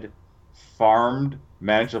had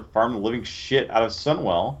managed to farm the living shit out of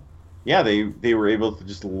Sunwell yeah, they were able to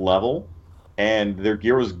just level, and their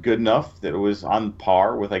gear was good enough that it was on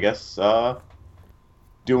par with, I guess,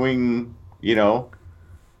 doing,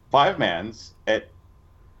 five mans at,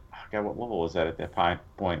 God, what level was that at that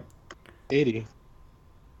point? 80.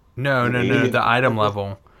 No, the item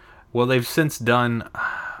level. Well, they've since done.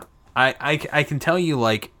 I can tell you,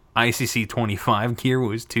 like, ICC 25 gear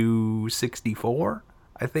was 264,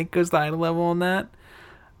 I think, was the item level on that.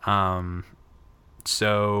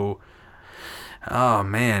 So, oh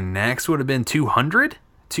man, next would have been 200.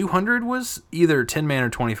 200 was either 10 man or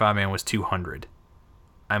 25 man was 200.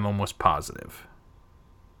 I'm almost positive.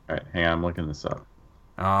 All right, hang on, I'm looking this up.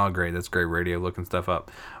 Oh, great. That's great radio looking stuff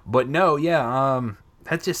up. But no, yeah,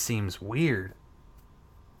 that just seems weird.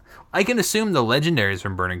 I can assume the legendaries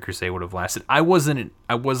from Burning Crusade would have lasted. I wasn't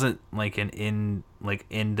like an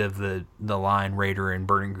end of the line raider in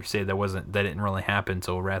Burning Crusade. That didn't really happen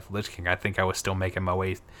until Wrath of Lich King. I think I was still making my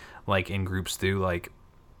way like in groups through like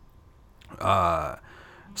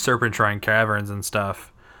Serpentine Caverns and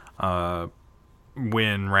stuff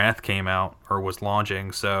when Wrath came out or was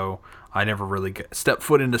launching. So I never really stepped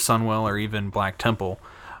foot into Sunwell or even Black Temple.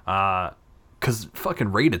 Because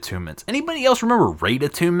fucking raid attunements. Anybody else remember raid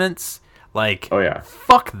attunements? Like, oh yeah,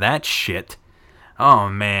 fuck that shit. Oh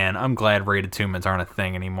man, I'm glad raid attunements aren't a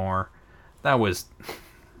thing anymore. That was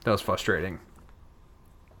frustrating.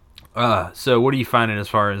 So what are you finding as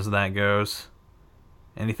far as that goes?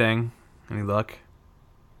 Anything? Any luck?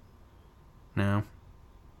 No.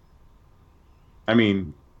 I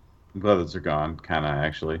mean, I'm glad those are gone, kind of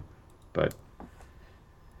actually, but.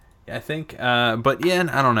 I think, but yeah,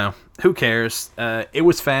 I don't know. Who cares? It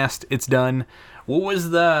was fast. It's done. What was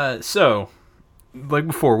like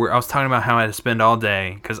before, I was talking about how I had to spend all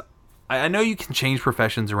day, because I know you can change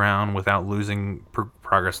professions around without losing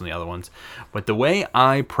progress on the other ones, but the way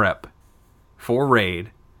I prep for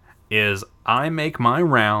raid is I make my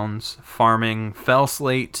rounds farming Fell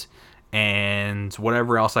Slate and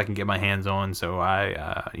whatever else I can get my hands on, so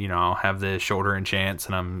I'll have the shoulder enchants,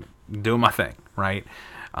 and I'm doing my thing, right?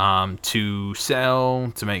 To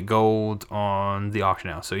sell, to make gold on the auction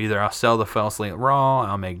house. So either I'll sell the Fell Slate raw,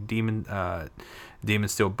 I'll make Demon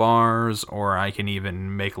Steel bars, or I can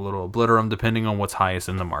even make a little Obliterum depending on what's highest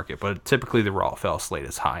in the market. But typically the raw Fell Slate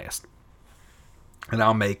is highest. And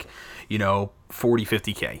I'll make, 40,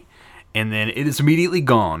 50k. And then it is immediately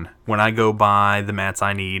gone when I go buy the mats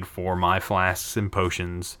I need for my flasks and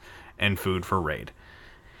potions and food for raid.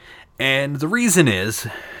 And the reason is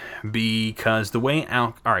because the way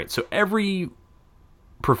out... Alright, so every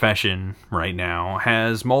profession right now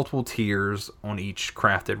has multiple tiers on each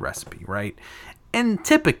crafted recipe, right? And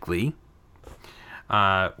typically,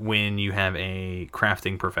 when you have a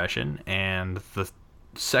crafting profession and the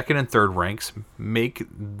second and third ranks make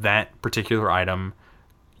that particular item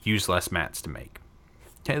use less mats to make.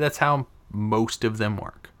 Okay, that's how most of them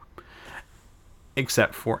work.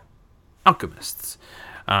 Except for alchemists.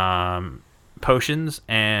 Potions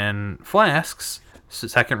and flasks, so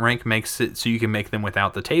second rank makes it so you can make them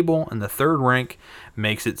without the table, and the third rank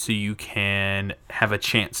makes it so you can have a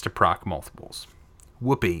chance to proc multiples.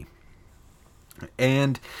 Whoopee.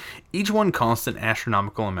 And each one costs an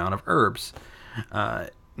astronomical amount of herbs.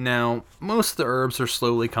 Now, most of the herbs are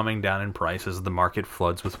slowly coming down in price as the market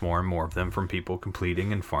floods with more and more of them from people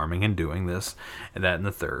completing and farming and doing this and that and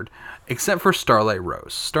the third. Except for Starlight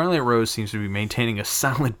Rose. Starlight Rose seems to be maintaining a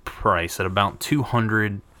solid price at about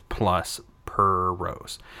 200 plus per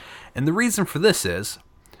rose. And the reason for this is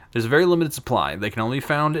there's a very limited supply. They can only be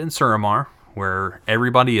found in Suramar, where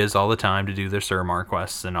everybody is all the time to do their Suramar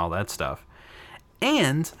quests and all that stuff.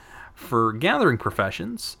 And for gathering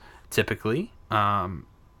professions, typically,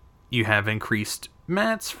 you have increased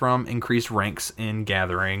mats from increased ranks in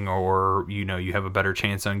gathering, or you have a better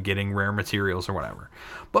chance on getting rare materials or whatever.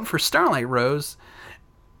 But for Starlight Rose,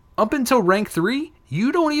 up until rank 3,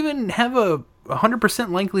 you don't even have a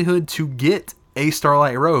 100% likelihood to get a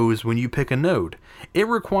Starlight Rose when you pick a node. It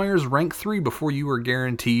requires rank 3 before you are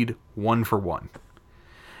guaranteed 1-for-1.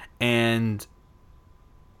 And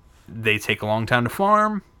they take a long time to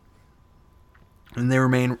farm, and they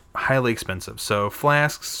remain highly expensive. So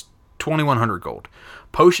flasks, 2,100 gold.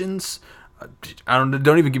 Potions,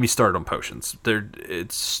 don't even get me started on potions.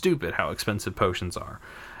 It's stupid how expensive potions are.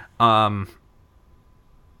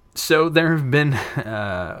 So there have been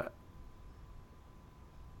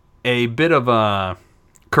a bit of a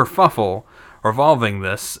kerfuffle revolving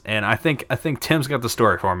this, and I think Tim's got the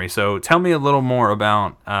story for me. So tell me a little more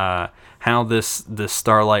about how this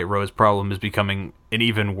Starlight Rose problem is becoming an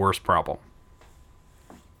even worse problem.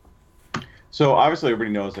 So obviously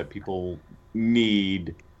everybody knows that people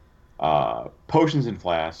need potions and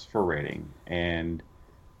flasks for raiding, and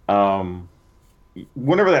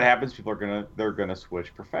whenever that happens, people they're gonna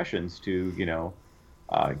switch professions to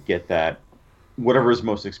get that whatever is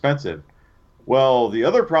most expensive. Well, the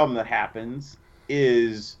other problem that happens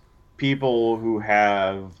is people who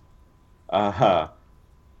have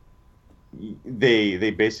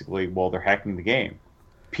they basically, they're hacking the game.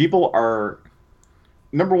 People are,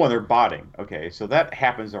 number one, they're botting. Okay, so that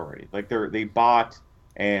happens already. Like they bot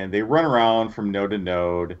and they run around from node to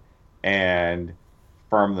node and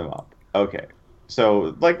farm them up. Okay,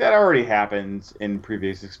 so like that already happens in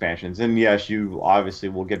previous expansions, and yes, you obviously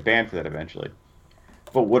will get banned for that eventually.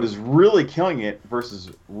 But what is really killing it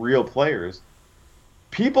versus real players,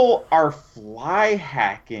 people are fly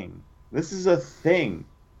hacking. This is a thing.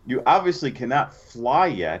 You obviously cannot fly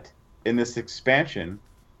yet in this expansion,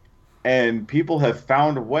 and people have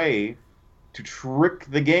found a way to trick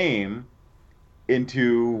the game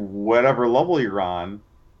into whatever level you're on,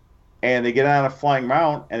 and they get on a flying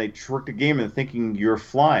mount and they trick the game into thinking you're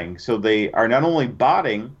flying. So they are not only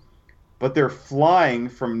botting, but they're flying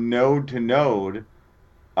from node to node.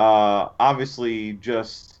 Obviously,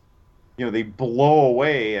 just they blow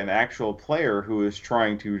away an actual player who is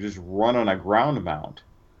trying to just run on a ground mount.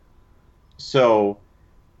 So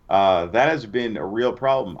that has been a real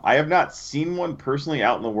problem. I have not seen one personally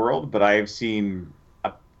out in the world, but I have seen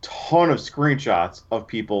a ton of screenshots of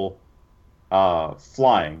people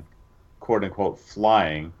flying, quote unquote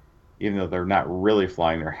flying, even though they're not really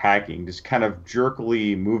flying, they're hacking, just kind of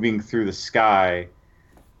jerkily moving through the sky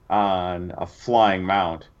on a flying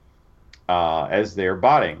mount as they're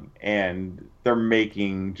botting, and they're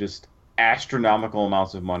making just astronomical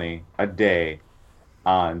amounts of money a day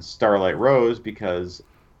on Starlight Rose because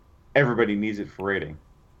everybody needs it for raiding.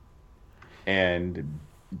 And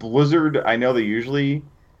Blizzard, I know they usually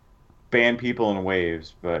ban people in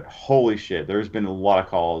waves, but holy shit, there's been a lot of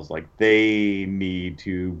calls like they need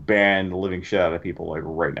to ban the living shit out of people like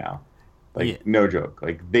right now. No joke.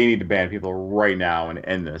 Like they need to ban people right now and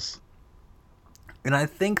end this. And I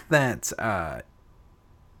think that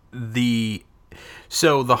the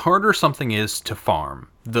harder something is to farm,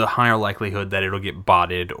 the higher likelihood that it'll get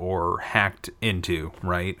botted or hacked into,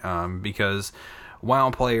 right? Because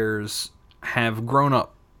WoW players have grown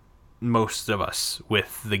up, most of us,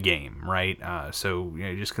 with the game, right? So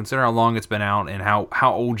just consider how long it's been out and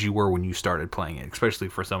how old you were when you started playing it, especially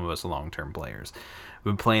for some of us long-term players.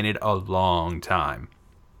 We've been playing it a long time.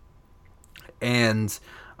 And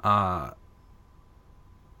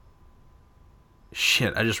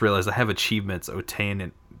shit, I just realized I have achievements obtained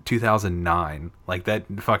in 2009. Like, that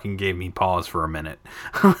fucking gave me pause for a minute.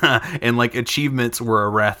 And, like, achievements were a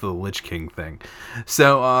Wrath of the Lich King thing.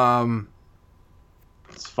 So,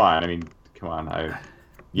 it's fine. I mean, come on.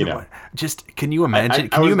 Just, can you imagine?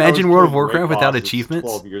 Can you imagine World of Warcraft without achievements?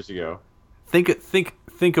 12 years ago.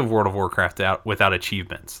 Think of World of Warcraft without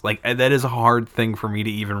achievements. Like, that is a hard thing for me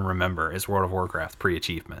to even remember, is World of Warcraft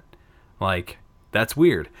pre-achievement. Like, that's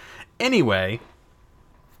weird. Anyway,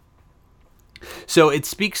 so it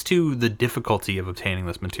speaks to the difficulty of obtaining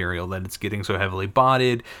this material, that it's getting so heavily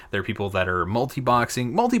botted. There are people that are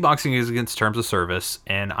multi-boxing. Multi-boxing is against terms of service,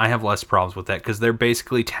 and I have less problems with that because they're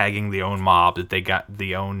basically tagging the own mob that they got,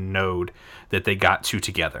 the own node that they got to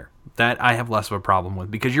together. That I have less of a problem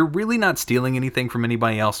with because you're really not stealing anything from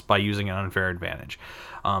anybody else by using an unfair advantage.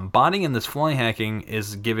 Botting and this fly hacking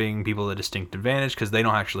is giving people a distinct advantage because they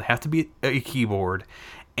don't actually have to be a keyboard,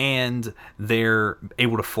 and they're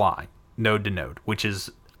able to fly node to node, which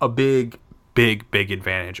is a big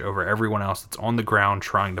advantage over everyone else that's on the ground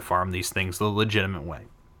trying to farm these things the legitimate way.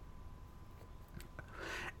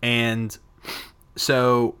 And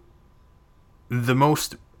so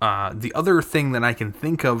the other thing that I can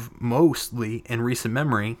think of mostly in recent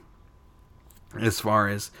memory, as far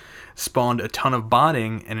as spawned a ton of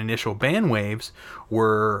botting and initial ban waves,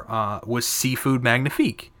 was Seafood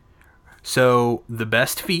Magnifique. So the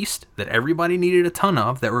best feast that everybody needed a ton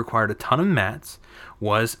of, that required a ton of mats,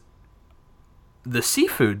 was the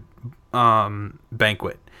seafood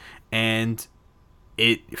banquet. And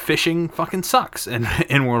fishing fucking sucks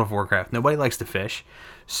in World of Warcraft. Nobody likes to fish.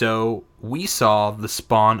 So we saw the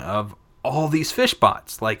spawn of all these fish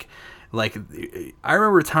bots. Like I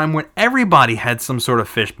remember a time when everybody had some sort of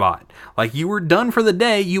fish bot. Like, you were done for the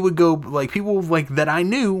day, you would go, like, people like that I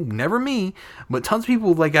knew, never me, but tons of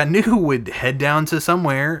people like I knew would head down to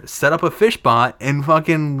somewhere, set up a fish bot, and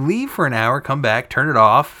fucking leave for an hour, come back, turn it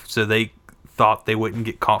off, so they thought they wouldn't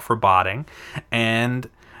get caught for botting, and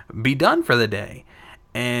be done for the day.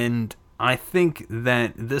 And I think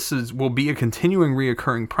that will be a continuing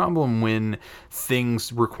reoccurring problem when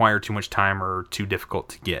things require too much time or too difficult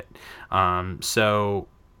to get. So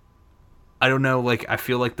I don't know, like, I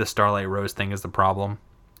feel like the Starlight Rose thing is the problem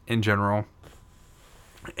in general.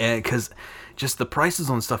 Because just the prices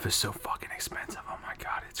on stuff is so fucking expensive. Oh my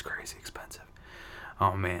god, it's crazy expensive.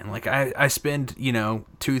 Oh man, like I spend,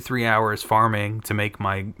 2-3 hours farming to make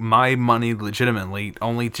my money legitimately,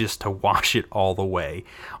 only just to wash it all the way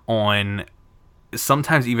on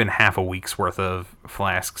sometimes even half a week's worth of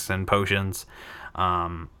flasks and potions.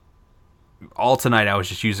 All tonight I was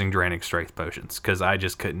just using Dranic Strength potions because I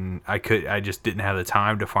just didn't have the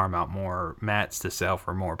time to farm out more mats to sell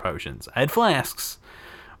for more potions. I had flasks,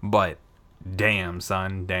 but damn,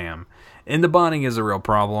 son, damn. And the bonding is a real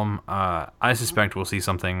problem. I suspect we'll see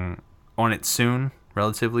something on it soon,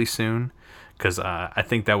 relatively soon, because I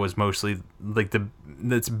think that was mostly like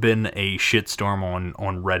that's been a shitstorm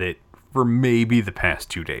on Reddit for maybe the past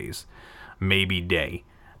 2 days, maybe day.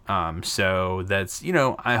 So that's,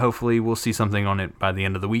 I hopefully we'll see something on it by the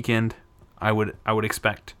end of the weekend. I would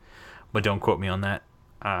expect, but don't quote me on that.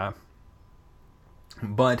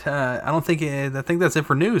 But I think that's it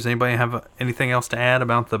for news. Anybody have anything else to add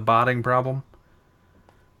about the botting problem?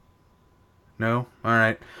 No? All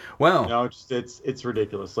right. Well, no, it's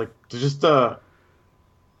ridiculous. Like just to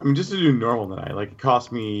do normal tonight, like it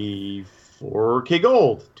cost me 4K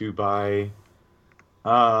gold to buy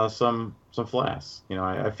some flasks.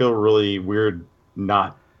 I feel really weird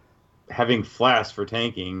not having flasks for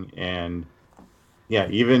tanking, and yeah,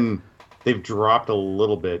 even they've dropped a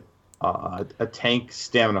little bit. A tank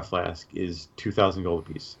stamina flask is 2,000 gold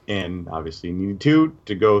apiece, and obviously you need 2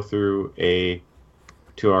 to go through a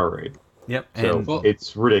 2-hour raid. Yep. So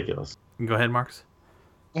it's ridiculous. Go ahead, Marcus.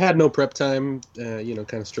 I had no prep time,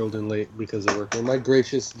 kind of strolled in late because of work. And my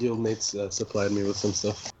gracious guildmates supplied me with some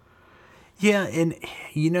stuff. Yeah, and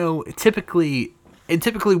typically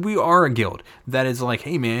we are a guild that is like,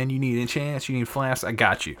 hey man, you need enchants, you need flasks, I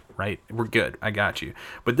got you, right? We're good, I got you.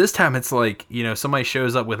 But this time it's like, somebody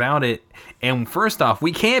shows up without it, and first off,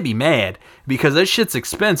 we can't be mad because this shit's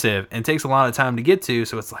expensive and takes a lot of time to get to,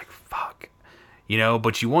 so it's like, fuck.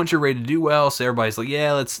 But you want your raid to do well, so everybody's like,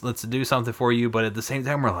 yeah, let's do something for you, but at the same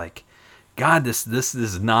time we're like, God, this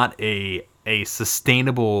is not a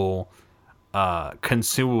sustainable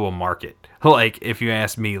consumable market. Like, if you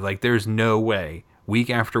ask me, like, there's no way week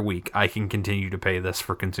after week I can continue to pay this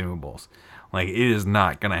for consumables. Like, it is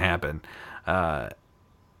not gonna happen.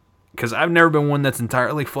 Because I've never been one that's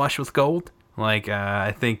entirely flush with gold. Like,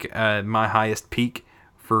 I think my highest peak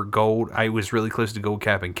for gold, I was really close to gold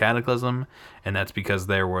cap in Cataclysm, and that's because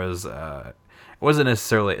there was it wasn't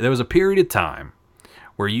necessarily, there was a period of time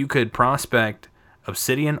where you could prospect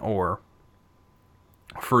obsidian ore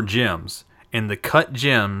for gems, and the cut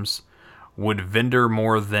gems would vendor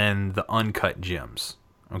more than the uncut gems,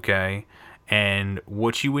 okay? And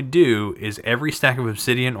what you would do is every stack of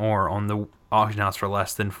obsidian ore on the auction house for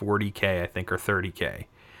less than 40k, I think, or 30k,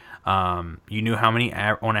 you knew how many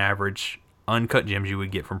on average uncut gems you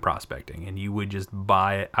would get from prospecting, and you would just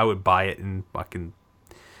buy it. I would buy it in fucking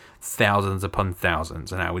thousands upon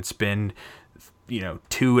thousands, and I would spend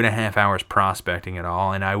 2.5 hours prospecting it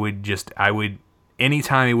all, and I would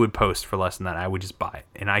anytime it would post for less than that, I would just buy it.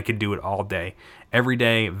 And I could do it all day, every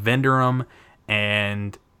day, vendor them,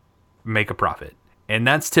 and make a profit. And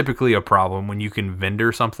that's typically a problem when you can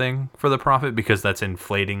vendor something for the profit, because that's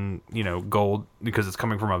inflating, gold, because it's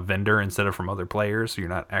coming from a vendor instead of from other players. So you're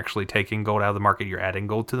not actually taking gold out of the market, you're adding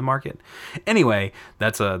gold to the market. Anyway,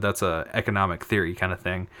 that's a economic theory kind of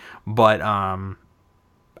thing. But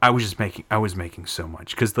I was making so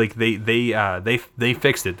much because like they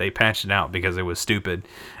fixed it, they patched it out because it was stupid.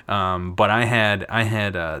 But I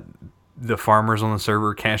had the farmers on the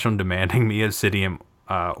server cash on demanding me obsidian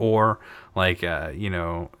ore. Like I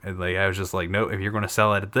was just like, no, if you're going to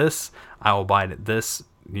sell it at this, I will buy it at this.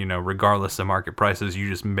 Regardless of market prices, you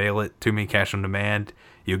just mail it to me cash on demand.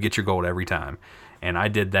 You'll get your gold every time. And I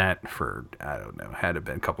did that for, I don't know, had it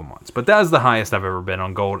been a couple months. But that was the highest I've ever been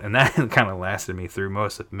on gold. And that kind of lasted me through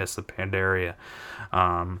most of Mists of Pandaria.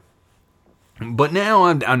 But now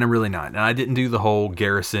I'm really not. And I didn't do the whole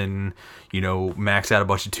garrison, max out a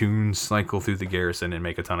bunch of tunes, cycle through the garrison and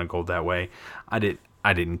make a ton of gold that way. I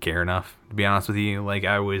didn't care enough, to be honest with you. Like,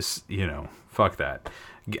 I was, fuck that.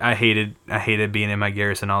 I hated being in my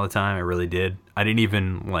garrison all the time. I really did. I didn't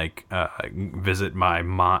even visit my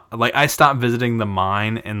mine. Like, I stopped visiting the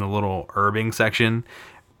mine in the little herbing section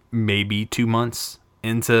maybe 2 months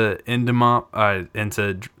into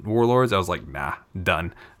Warlords. I was like, nah,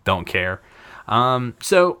 done. Don't care.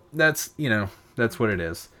 So that's what it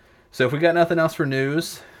is. So if we got nothing else for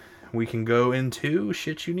news, we can go into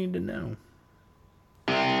shit you need to know.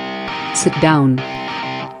 Sit down.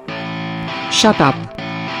 Shut up.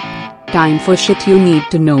 Time for shit you need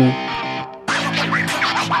to know.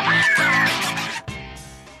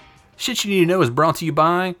 Shit You Need to Know is brought to you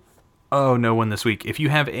by Oh No One this week. If you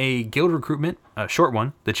have a guild recruitment, a short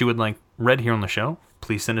one, that you would like read here on the show,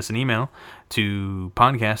 please send us an email to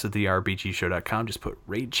podcast@therpgshow.com. Just put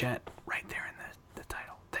raid chat right there in the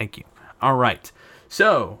title. Thank you. All right.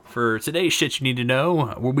 So, for today's Shit You Need to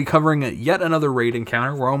Know, we'll be covering yet another raid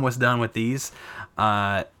encounter. We're almost done with these.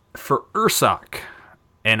 For Ursoc.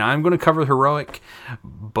 And I'm going to cover Heroic,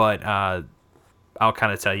 but I'll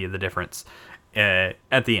kind of tell you the difference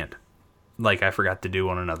at the end, like I forgot to do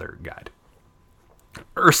on another guide.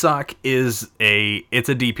 Ursoc is it's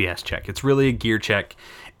a DPS check. It's really a gear check.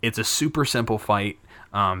 It's a super simple fight.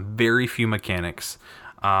 Very few mechanics.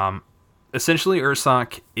 Essentially,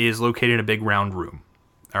 Ursoc is located in a big round room.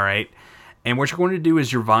 All right, and what you're going to do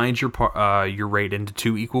is divide your raid into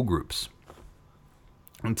two equal groups.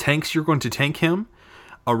 And tanks, you're going to tank him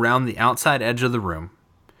around the outside edge of the room.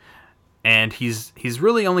 And he's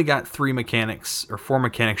really only got 4 mechanics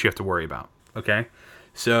you have to worry about. Okay,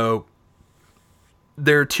 so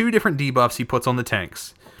there are 2 different debuffs he puts on the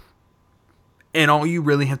tanks, and all you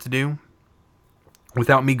really have to do,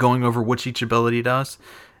 without me going over which each ability does,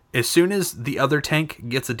 as soon as the other tank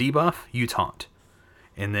gets a debuff, you taunt,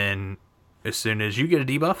 and then as soon as you get a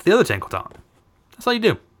debuff, the other tank will taunt. That's all you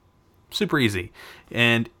do. Super easy,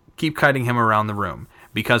 and keep kiting him around the room.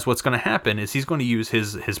 Because what's going to happen is he's going to use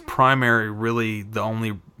his primary, really the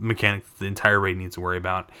only mechanic the entire raid needs to worry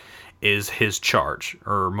about is his charge,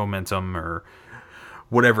 or momentum, or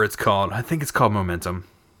whatever it's called. I think it's called momentum.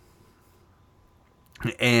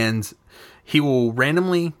 And he will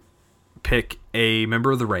randomly pick a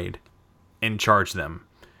member of the raid and charge them.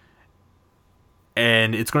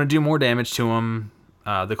 And it's going to do more damage to him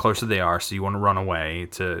the closer they are, so you want to run away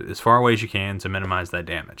to as far away as you can to minimize that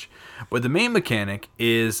damage. But the main mechanic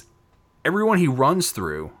is everyone he runs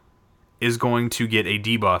through is going to get a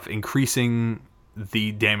debuff, increasing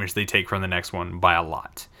the damage they take from the next one by a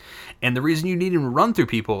lot. And the reason you need him to run through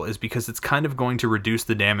people is because it's kind of going to reduce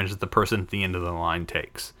the damage that the person at the end of the line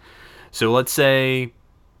takes. So let's say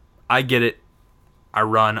I get it, I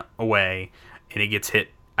run away, and it gets hit.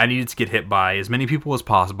 I need it to get hit by as many people as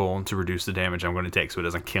possible to reduce the damage I'm going to take so it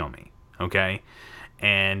doesn't kill me. Okay?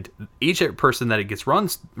 And each person that it gets run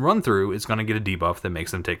through is going to get a debuff that makes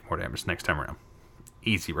them take more damage next time around.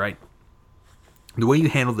 Easy, right? The way you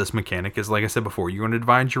handle this mechanic is, like I said before, you're going to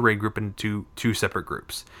divide your raid group into 2 separate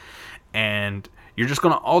groups. And you're just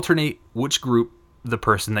going to alternate which group the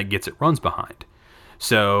person that gets it runs behind.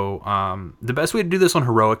 So the best way to do this on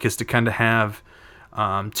Heroic is to kind of have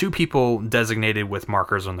 2 people designated with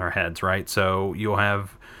markers on their heads, right? So you'll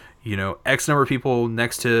have, X number of people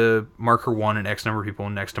next to marker 1 and X number of people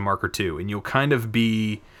next to marker 2. And you'll kind of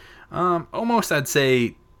be almost, I'd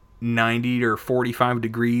say, 90 or 45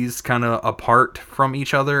 degrees kind of apart from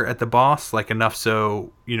each other at the boss, like enough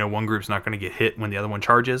so, one group's not going to get hit when the other one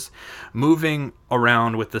charges, moving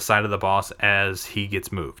around with the side of the boss as he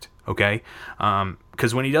gets moved, okay?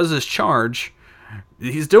 Because when he does his charge,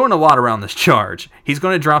 he's doing a lot around this charge. He's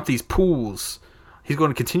going to drop these pools. He's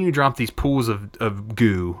going to continue to drop these pools of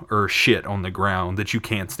goo or shit on the ground that you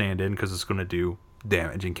can't stand in because it's going to do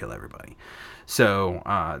damage and kill everybody.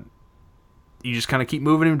 So, you just kind of keep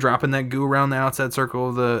moving him, dropping that goo around the outside circle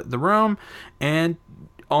of the room, and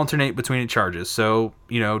alternate between the charges. So,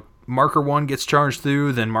 marker 1 gets charged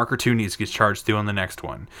through, then marker 2 needs to get charged through on the next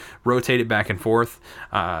one. Rotate it back and forth.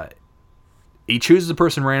 He chooses a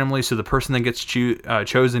person randomly, so the person that gets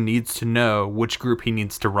chosen needs to know which group he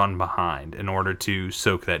needs to run behind in order to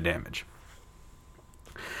soak that damage.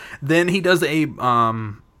 Then he does a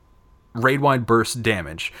raid-wide burst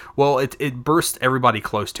damage. Well, it bursts everybody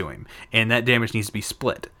close to him, and that damage needs to be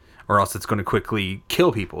split, or else it's going to quickly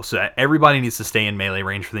kill people. So everybody needs to stay in melee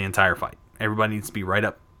range for the entire fight. Everybody needs to be right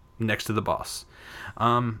up next to the boss.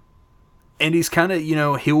 And he's kind of,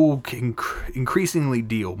 he will increasingly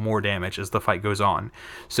deal more damage as the fight goes on.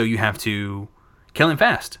 So you have to kill him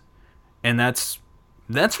fast. And that's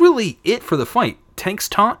really it for the fight. Tanks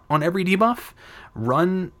taunt on every debuff.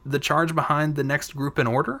 Run the charge behind the next group in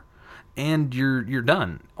order. And you're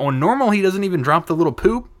done. On normal, he doesn't even drop the little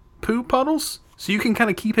poo puddles. So you can kind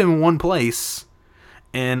of keep him in one place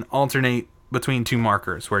and alternate between 2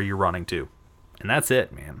 markers where you're running to. And that's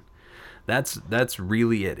it, man. That's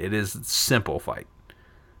really it. It is a simple fight.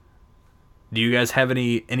 Do you guys have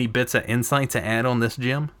any bits of insight to add on this,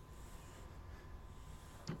 Jim?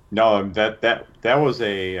 No, that was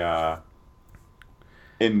a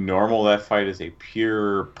in normal, that fight is a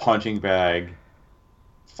pure punching bag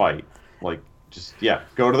fight. Like, just,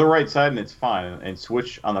 go to the right side and it's fine. And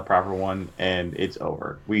switch on the proper one and it's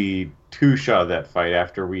over. We two-shot that fight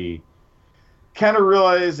after we kind of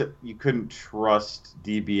realized that you couldn't trust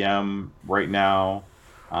DBM right now.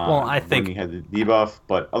 Well, I think when he had the debuff.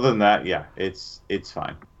 But other than that, it's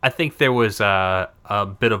fine. I think there was a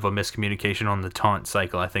bit of a miscommunication on the taunt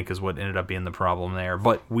cycle, I think, is what ended up being the problem there.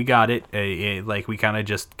 But we got it. Like, we kind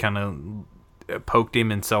of poked him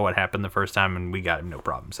and saw what happened the first time, and we got him no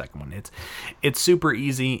problem. Second one. It's super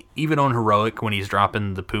easy. Even on Heroic, when he's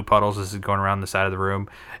dropping the poo puddles as he's going around the side of the room,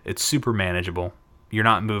 it's super manageable. You're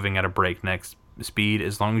not moving at a breakneck speed.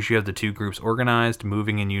 As long as you have the two groups organized,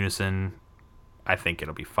 moving in unison, I think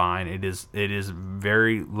it'll be fine. It is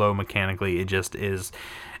very low mechanically. It just is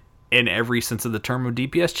in every sense of the term of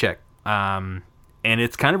DPS check. And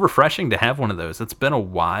it's kind of refreshing to have one of those. It's been a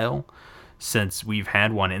while since we've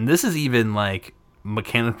had one. And this is even like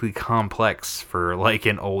mechanically complex for like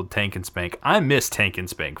an old Tank and Spank. I miss Tank and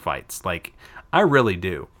Spank fights. Like, I really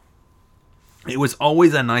do. It was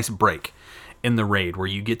always a nice break in the raid where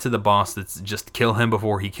you get to the boss that's just kill him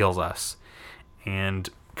before he kills us. And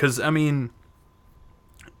because, I mean,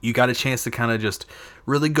 you got a chance to kind of just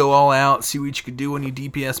really go all out, see what you could do on your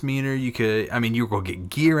DPS meter. You were going to get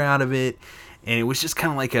gear out of it. And it was just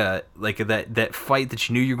kind of like that fight that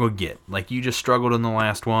you knew you were going to get. Like, you just struggled in the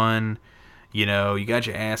last one. You know, you got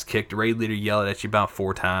your ass kicked. The raid leader yelled at you about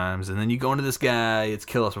 4 times. And then you go into this guy. It's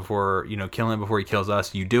kill him before he kills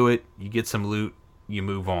us. You do it. You get some loot. You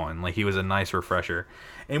move on. Like, he was a nice refresher.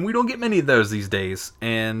 And we don't get many of those these days.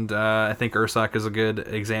 And I think Ursoc is a good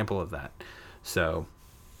example of that. So,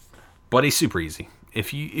 but he's super easy.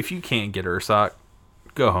 If you can't get Ursoc,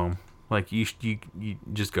 go home. Like, you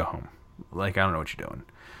just go home. Like, I don't know what you're doing.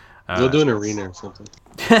 Go do an arena or something.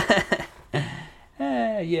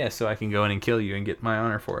 Yeah, so I can go in and kill you and get my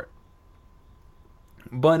honor for it.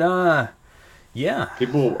 But, yeah.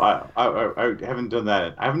 People, I haven't done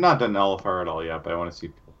that. I have not done LFR at all yet, but I want to see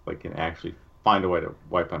if I can actually find a way to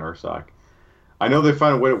wipe on Ursoc. I know they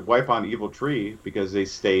find a way to wipe on Evil Tree because they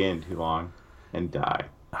stay in too long and die.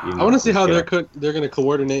 I want to see how they're going to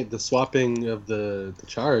coordinate the swapping of the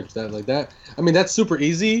charge. That. I mean, that's super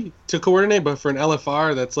easy to coordinate, but for an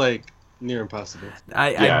LFR, that's like near impossible.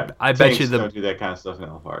 I bet you don't do that kind of stuff in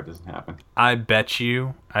LFR. It doesn't happen. I bet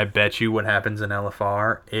you what happens in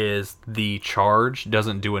LFR is the charge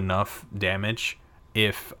doesn't do enough damage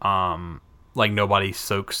if like nobody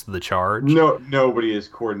soaks the charge. No, nobody is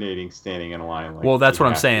coordinating standing in a line. Like, well, that's what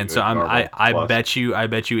I'm saying. So I bet you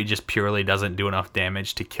it just purely doesn't do enough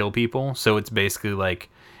damage to kill people. So it's basically like,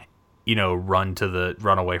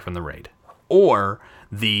 run away from the raid, or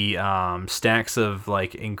the stacks of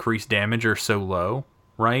like increased damage are so low,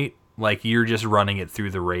 right? Like, you're just running it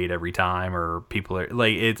through the raid every time, or people are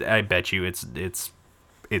like, I bet you it's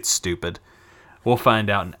stupid. We'll find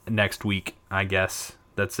out next week, I guess.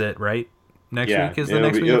 That's it, right? Next week is the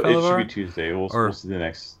next week of LFR? It should be Tuesday. We'll see the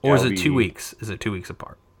next. Or is it 2 weeks? Is it 2 weeks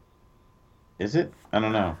apart? Is it? I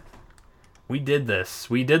don't know. We did this.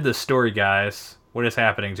 We did this story, guys. What is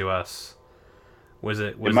happening to us?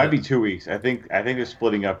 It might be 2 weeks. I think they're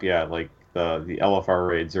splitting up. Yeah, like the LFR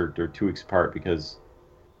raids are 2 weeks apart because,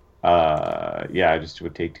 just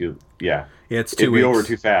would take 2. Yeah. Yeah, it's 2 weeks. It'd be over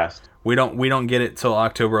too fast. We don't get it till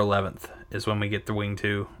October 11th is when we get the Wing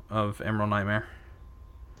 2 of Emerald Nightmare.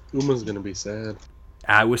 Uma's gonna be sad.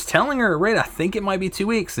 I was telling her, right, I think it might be 2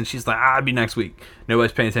 weeks, and she's like, it'd be next week.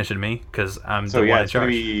 Nobody's paying attention to me because I'm the one in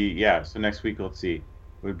charge. So next week, let's see,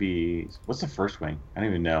 would be, what's the first wing? I don't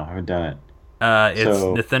even know. I haven't done it. It's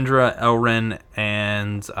Nithindra, Elrin,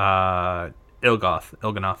 and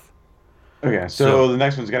Il'gynoth. Okay, so the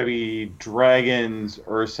next one's got to be Dragons,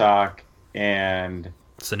 Ursoc, and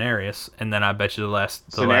Cenarius, and then I bet you the last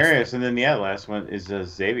and then the last one is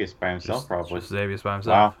Xavius by himself, probably. Just Xavius by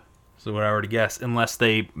himself. Wow. So what I already guessed, unless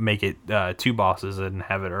they make it 2 bosses and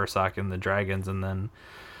have it Ursoc and the Dragons, and then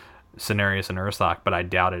Cenarius and Ursoc, but I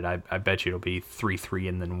doubt it. I bet you it'll be 3-3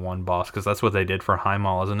 and then 1 boss, because that's what they did for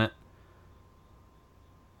Heimal, isn't it?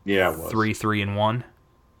 Yeah, it was 3-3 and 1.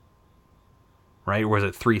 Right? Or was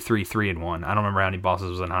it 3-3-3 and 1? I don't remember how many bosses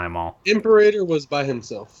was in Heimal. Imperator was by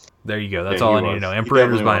himself. There you go. That's all I need to know.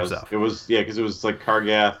 Imperator was by himself. It was, because it was like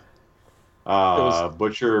Kargath,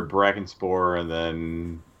 Butcher, Brackenspore, and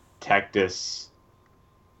then Tectus,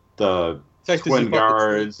 the Twin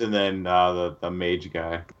Guards, and then the Mage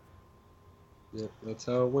guy. Yep, that's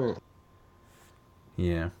how it went.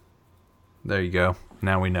 Yeah. There you go.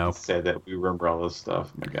 Now we know. Said that we remember all this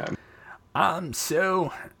stuff. Oh my God.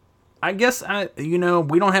 So I guess we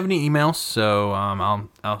don't have any emails, so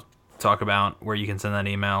I'll talk about where you can send that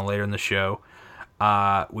email later in the show.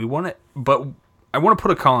 We want to, but I want to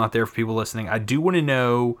put a call out there for people listening. I do want to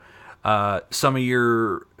know some of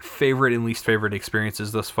your favorite and least favorite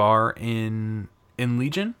experiences thus far in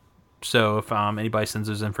Legion. So if anybody sends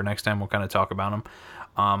those in for next time, we'll kind of talk about them.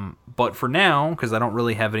 But for now, because I don't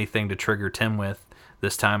really have anything to trigger Tim with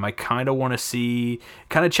this time, I kind of want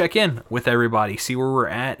to check in with everybody, see where we're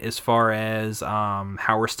at as far as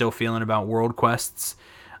how we're still feeling about world quests.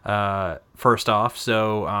 First off,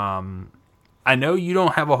 so I know you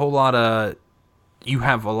don't have a whole lot of. You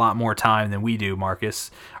have a lot more time than we do,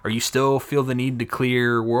 Marcus. Are you still feel the need to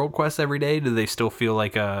clear world quests every day? Do they still feel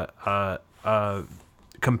like a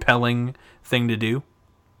compelling thing to do?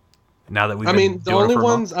 Now that the only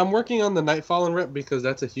ones I'm working on the Nightfallen rep because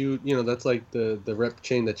that's a huge, that's like the rep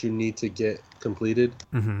chain that you need to get completed.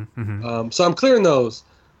 So I'm clearing those.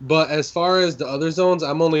 But as far as the other zones,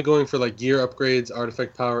 I'm only going for like gear upgrades,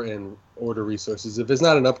 artifact power, and order resources. If it's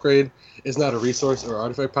not an upgrade, it's not a resource or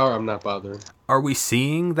artifact power, I'm not bothering. Are we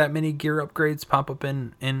seeing that many gear upgrades pop up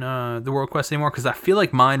in the World Quest anymore? Because I feel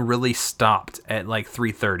like mine really stopped at like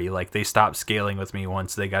 330. Like they stopped scaling with me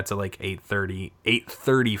once they got to like 830,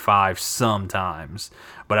 835 sometimes.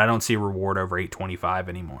 But I don't see a reward over 825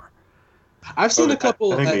 anymore. I've seen a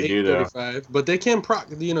couple at they do, 835, but they can proc.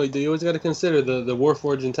 You always got to consider the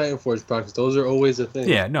Warforge and Titanforge procs. Those are always a thing.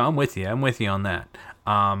 Yeah, no, I'm with you. I'm with you on that.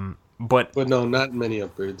 But no, not many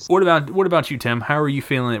upgrades. What about you, Tim? How are you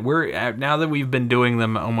feeling? Now that we've been doing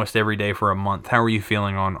them almost every day for a month. How are you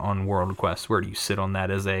feeling on World Quest? Where do you sit on that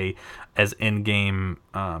as in-game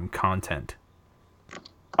content?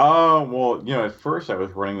 Well, at first I was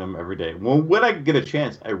running them every day. Well, when I get a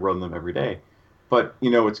chance, I run them every day. But,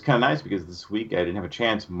 it's kind of nice because this week I didn't have a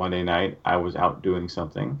chance. Monday night, I was out doing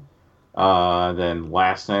something. Then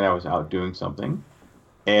last night, I was out doing something.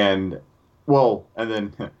 And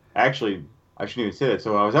then, actually, I shouldn't even say that.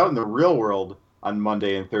 So I was out in the real world on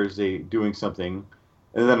Monday and Thursday doing something.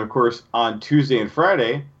 And then, of course, on Tuesday and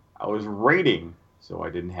Friday, I was raiding. So I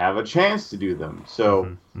didn't have a chance to do them.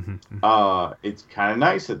 So it's kind of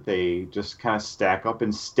nice that they just kind of stack up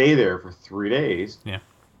and stay there for 3 days. Yeah.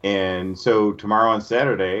 And so tomorrow on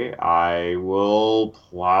Saturday, I will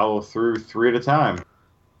plow through 3 at a time.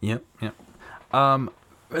 Yep.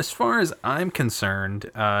 As far as I'm concerned,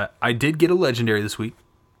 I did get a legendary this week.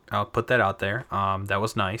 I'll put that out there. That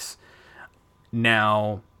was nice.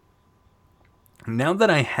 Now that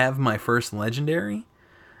I have my first legendary,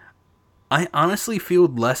 I honestly feel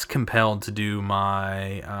less compelled to do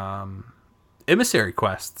my emissary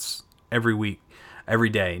quests every week. Every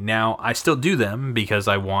day. Now, I still do them because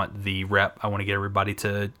I want the rep. I want to get everybody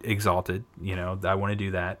to Exalted. I want to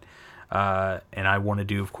do that. And I want to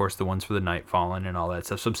do, of course, the ones for the Nightfallen and all that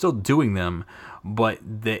stuff. So I'm still doing them, but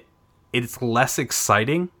it's less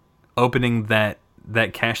exciting opening that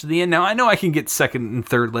cache at the end. Now, I know I can get second and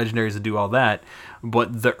third legendaries to do all that,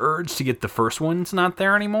 but the urge to get the first one's not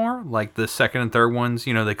there anymore. Like the second and third ones,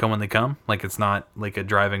 they come when they come. Like it's not like a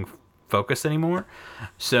driving focus anymore.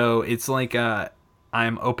 So it's like...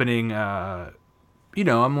 I'm opening, I'm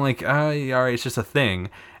like, all right, it's just a thing.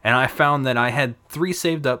 And I found that I had 3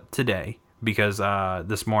 saved up today because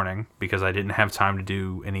this morning, because I didn't have time to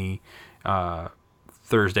do any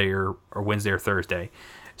Thursday or Wednesday or Thursday.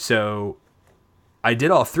 So I did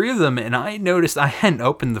all 3 of them, and I noticed I hadn't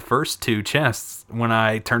opened the first 2 chests when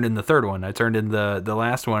I turned in the third one. I turned in the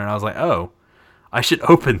last one, and I was like, oh, I should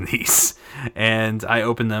open these. And I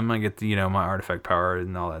opened them. I get my artifact power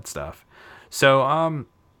and all that stuff. So,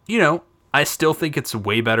 I still think it's a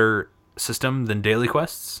way better system than daily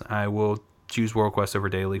quests. I will choose world quests over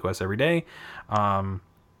daily quests every day. I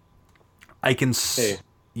can... Hey.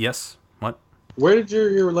 Yes? What? Where did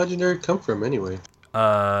your legendary come from, anyway?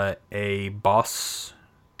 A boss...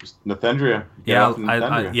 Nathendria. Yeah,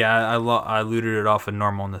 I looted it off of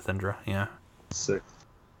normal Nathendra, yeah. Sick.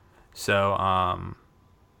 So, I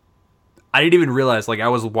didn't even realize, I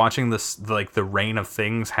was watching this, the rain of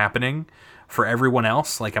things happening for everyone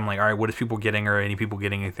else. I'm like, all right, what is people getting? Are any people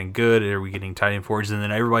getting anything good? Are we getting Titanforge? And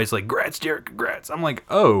then everybody's like, congrats, Jared, congrats. I'm like,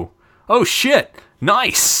 oh shit,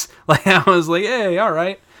 nice. I was like, hey, all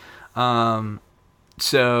right.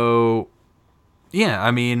 So,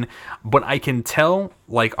 yeah, but I can tell,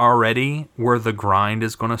 already where the grind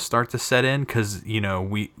is going to start to set in, because,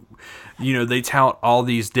 they tout all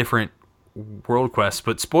these different world quests,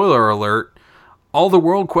 but spoiler alert, all the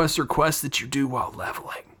world quests are quests that you do while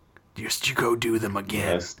leveling. Just you go do them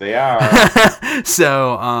again. Yes, they are.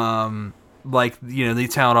 So, they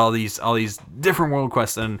tout all these different world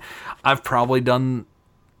quests, and I've probably done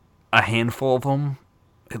a handful of them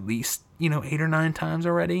at least, 8 or 9 times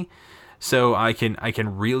already. So I can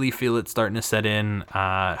really feel it starting to set in.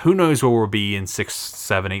 Who knows where we'll be in 6,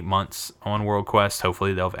 7, 8 months on World Quest.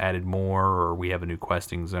 Hopefully they'll have added more, or we have a new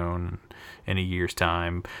questing zone in a year's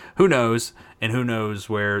time. Who knows? And who knows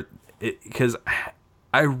where? Because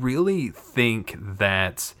I really think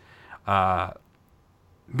that,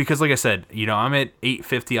 because like I said, I'm at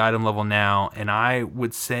 850 item level now, and I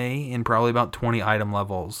would say in probably about 20 item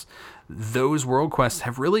levels, those world quests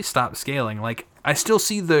have really stopped scaling. Like, I still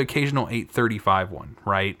see the occasional 835 one,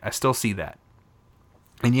 right? I still see that.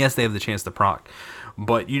 And yes, they have the chance to proc.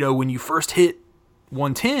 But, when you first hit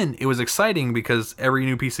 110, it was exciting because every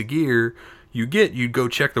new piece of gear you get, you'd go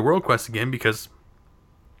check the world quest again because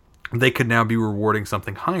they could now be rewarding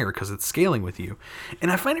something higher because it's scaling with you. And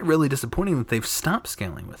I find it really disappointing that they've stopped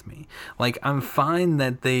scaling with me. Like, I'm fine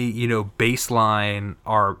that they, baseline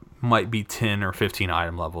might be 10 or 15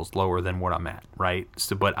 item levels lower than what I'm at, right?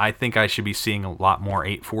 So, but I think I should be seeing a lot more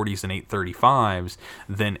 840s and 835s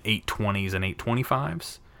than 820s and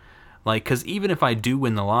 825s. Like, because even if I do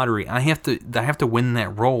win the lottery, I have to win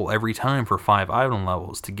that roll every time for 5 item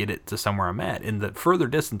levels to get it to somewhere I'm at. And the further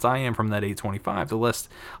distance I am from that 825, the less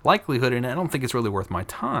likelihood, and I don't think it's really worth my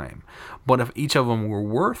time. But if each of them were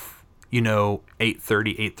worth,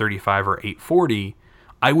 830, 835, or 840,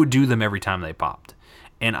 I would do them every time they popped.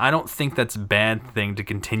 And I don't think that's a bad thing to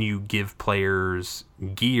continue give players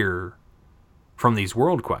gear from these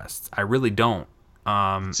world quests. I really don't.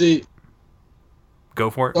 See,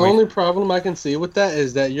 go for it. The only problem I can see with that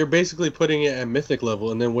is that you're basically putting it at mythic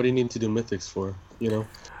level, and then what do you need to do mythics for?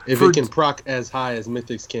 If it can proc as high as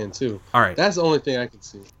mythics can too. All right, that's the only thing I can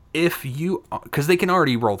see. Because they can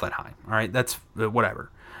already roll that high. All right, that's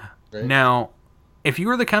whatever. Right. Now, if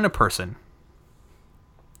you are the kind of person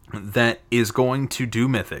that is going to do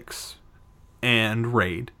mythics and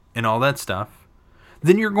raid and all that stuff,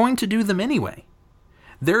 then you're going to do them anyway.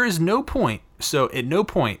 There is no point. So at no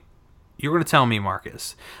point you're going to tell me,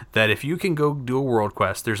 Marcus, that if you can go do a world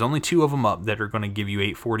quest, there's only 2 of them up that are going to give you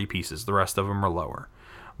 840 pieces. The rest of them are lower.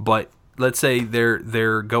 But let's say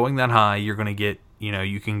they're going that high, you're going to get,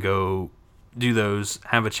 you can go do those,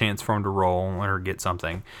 have a chance for them to roll or get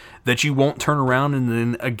something, that you won't turn around and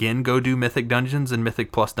then again go do mythic dungeons and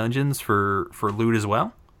mythic plus dungeons for loot as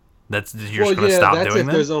well. You're just going to stop doing that. That's if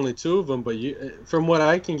there's only 2 of them, but from what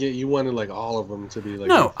I can get, you wanted like all of them to be like.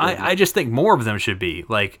 No, I just think more of them should be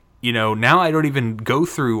like. Now I don't even go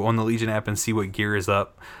through on the Legion app and see what gear is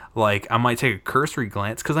up. Like, I might take a cursory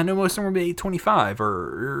glance because I know most of them will be 825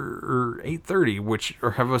 or 830, which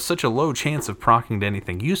have such a low chance of proccing to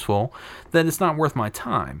anything useful that it's not worth my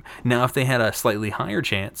time. Now, if they had a slightly higher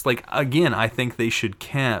chance, like, again, I think they should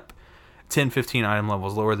cap 10, 15 item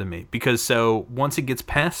levels lower than me. Because so once it gets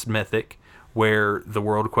past Mythic, where the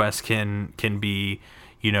world quest can be,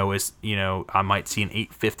 I might see an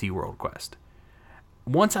 850 world quest.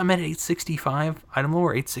 Once I'm at 865 item level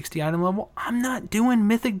or 860 item level, I'm not doing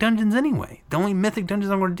mythic dungeons anyway. The only mythic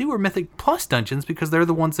dungeons I'm going to do are mythic plus dungeons because they're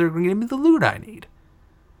the ones that are going to give me the loot I need.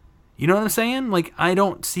 You know what I'm saying? Like, I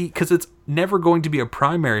don't see, because it's never going to be a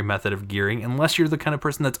primary method of gearing unless you're the kind of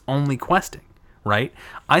person that's only questing, right?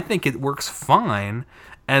 I think it works fine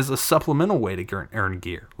as a supplemental way to earn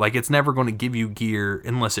gear. Like, it's never going to give you gear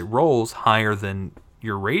unless it rolls higher than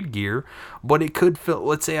your raid gear, but it could feel.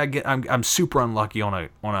 Let's say I'm super unlucky on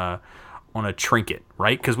a trinket,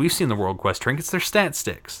 right? Because we've seen the world quest trinkets; they're stat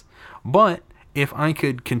sticks. But if I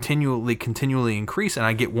could continually increase, and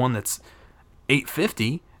I get one that's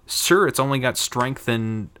 850, sure, it's only got strength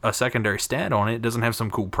and a secondary stat on it. It doesn't have some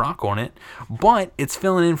cool proc on it, but it's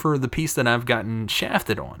filling in for the piece that I've gotten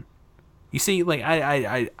shafted on. You see, like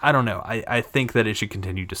I don't know. I think that it should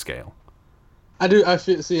continue to scale. I do. I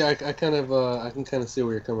feel. See, I can kind of see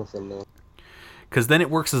where you're coming from now. Because then it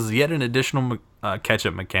works as yet an additional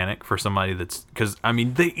catch-up mechanic for somebody that's. Because I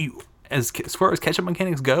mean, as far as catch-up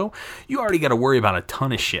mechanics go, you already got to worry about a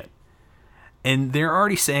ton of shit, and they're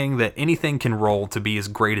already saying that anything can roll to be as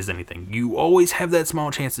great as anything. You always have that small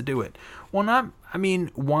chance to do it. Well,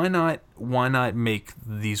 why not? Why not make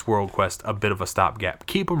these world quests a bit of a stopgap?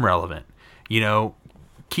 Keep them relevant.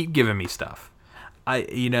 Keep giving me stuff. I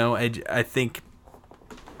think.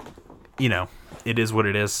 It is what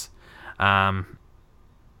it is. What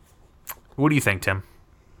do you think, Tim?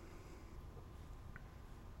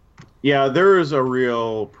 Yeah, there is a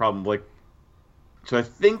real problem. Like, so I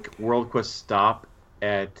think World Quest stop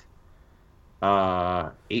at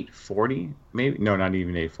 840, maybe. No, not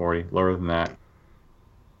even 840. Lower than that.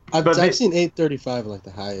 I've seen 835 like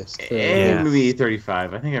the highest. Maybe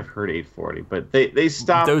 835. I think I've heard 840, but they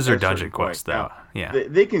stop. Those are dungeon quests, though. Yeah,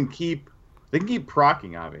 they can keep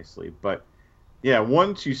procking, obviously, but Yeah,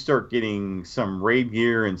 once you start getting some raid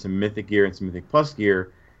gear and some mythic gear and some mythic plus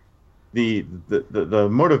gear, the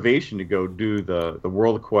motivation to go do the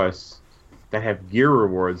world quests that have gear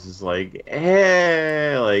rewards is like,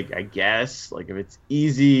 like I guess, like if it's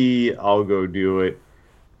easy, I'll go do it.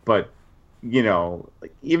 But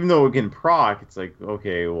like even though it can proc, it's like,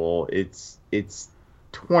 okay, well, it's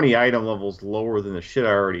 20 item levels lower than the shit I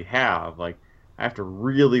already have. Like I have to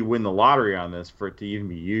really win the lottery on this for it to even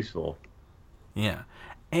be useful. Yeah,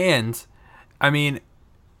 and I mean,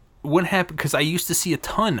 what happened? Because I used to see a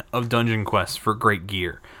ton of dungeon quests for great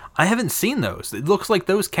gear. I haven't seen those. It looks like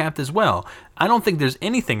those capped as well. I don't think there's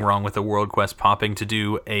anything wrong with a world quest popping to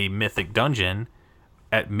do a mythic dungeon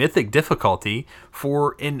at mythic difficulty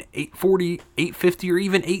for an 840, 850, or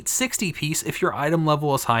even 860 piece if your item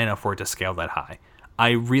level is high enough for it to scale that high.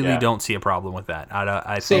 I really don't see a problem with that.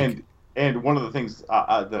 I think. And one of the things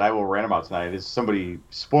that I will rant about tonight is somebody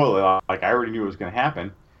spoiled it. Like I already knew it was going to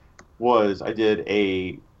happen. Was I did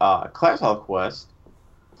a class health quest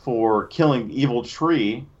for killing the evil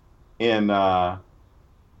tree in Emerald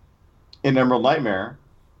Nightmare,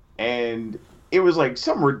 and it was like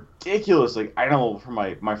some ridiculous like item level for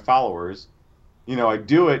my followers. I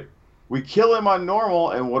do it. We kill him on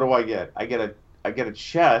normal, and what do I get? I get a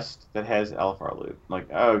chest that has LFR loot. I'm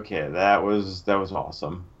like, okay, that was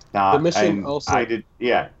awesome. The mission I did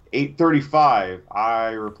 835. I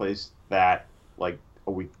replaced that like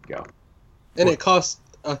a week ago, and it cost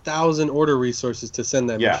 1,000 order resources to send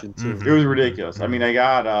that mission too. It was ridiculous. I mean, I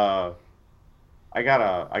got a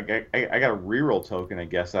reroll token, I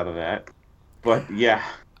guess, out of that. But yeah.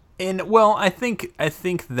 And well, I think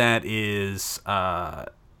that is I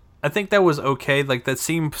think that was okay. Like that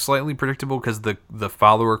seemed slightly predictable because the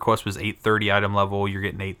follower quest was 830 item level. You're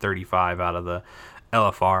getting 835 out of the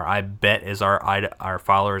LFR. I bet as our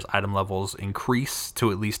followers' item levels increase to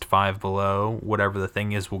at least 5 below, whatever the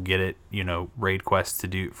thing is, we'll get it. Raid quests to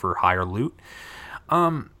do for higher loot.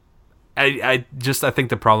 I think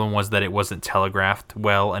the problem was that it wasn't telegraphed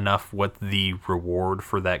well enough what the reward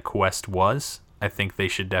for that quest was. I think they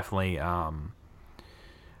should definitely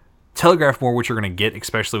telegraph more what you're going to get,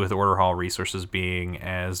 especially with Order Hall resources being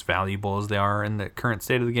as valuable as they are in the current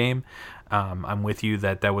state of the game. I'm with you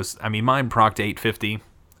that was... I mean, mine procced 850.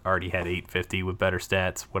 Already had 850 with better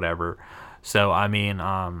stats, whatever. So, I mean,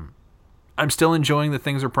 I'm still enjoying that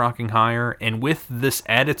things are proccing higher. And with this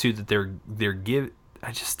attitude that they're giving...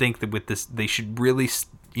 I just think that with this, they should really,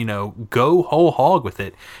 go whole hog with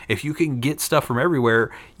it. If you can get stuff from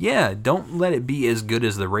everywhere, don't let it be as good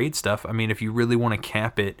as the raid stuff. I mean, if you really want to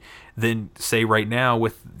cap it, then say right now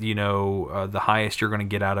with, the highest you're going to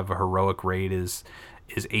get out of a heroic raid is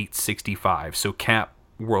 865. So cap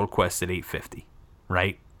world quest at 850,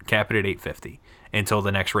 right? Cap it at 850 until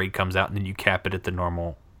the next raid comes out, and then you cap it at the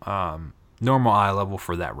normal eye level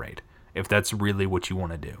for that raid, if that's really what you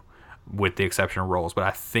want to do, with the exception of rolls. But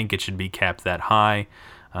I think it should be capped that high.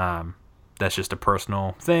 That's just a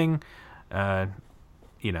personal thing. I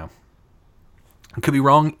could be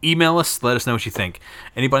wrong. Email us. Let us know what you think.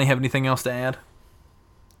 Anybody have anything else to add?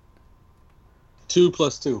 2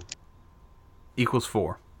 + 2 =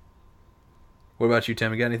 4. What about you,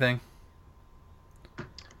 Tim? You got anything?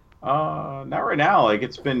 Not right now. Like we've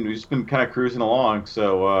just been kind of cruising along.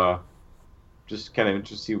 So just kind of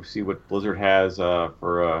interested to see what Blizzard has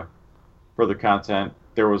for further content.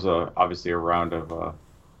 There was obviously a round of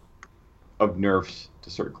nerfs to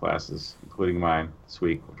certain classes, including mine this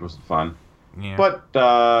week, which was fun. Yeah. But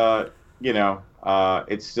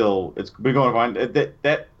it's been going fine.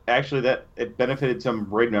 That it benefited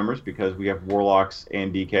some raid members because we have warlocks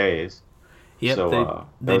and DKs. Yep, so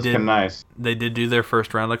that was kind of nice. They did do their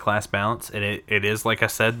first round of class balance, and it is like I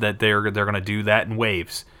said that they're going to do that in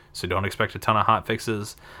waves. So don't expect a ton of hot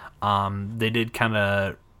fixes. They did kind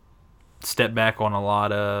of step back on a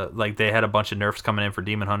lot of, like, they had a bunch of nerfs coming in for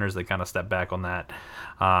Demon Hunters. They kind of stepped back on that.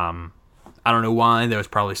 I don't know why. There was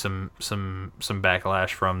probably some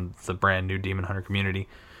backlash from the brand new Demon Hunter community,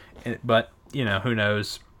 but who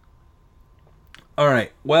knows. All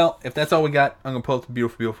right, well, if that's all we got, I'm gonna pull up the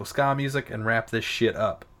beautiful, beautiful ska music and wrap this shit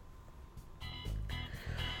up.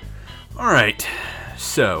 All right,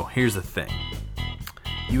 so here's the thing.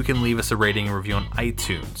 You can leave us a rating and review on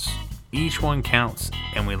iTunes. Each one counts,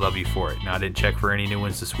 and we love you for it. Now, I didn't check for any new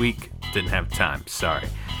ones this week. Didn't have time. Sorry.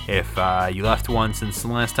 If you left one since the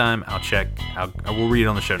last time, I'll check. I will read it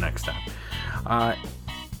on the show next time.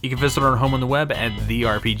 You can visit our home on the web at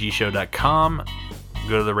therpgshow.com.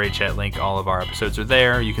 Go to the Raid Chat link. All of our episodes are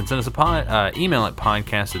there. You can send us a email at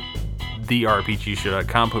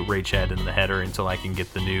podcast@therpgshow.com. Put Raid Chat in the header until I can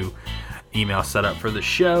get the new email set up for the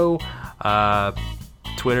show.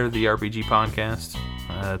 Twitter, the RPG Podcast.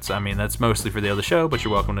 That's mostly for the other show, but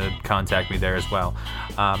you're welcome to contact me there as well.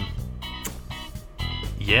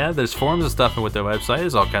 Yeah, there's forums and stuff with the website.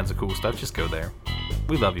 There's all kinds of cool stuff. Just go there.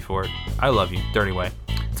 We love you for it. I love you. Dirty way.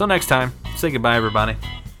 Until next time, say goodbye, everybody.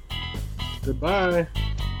 Goodbye.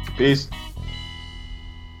 Peace.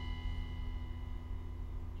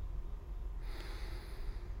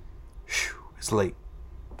 It's late.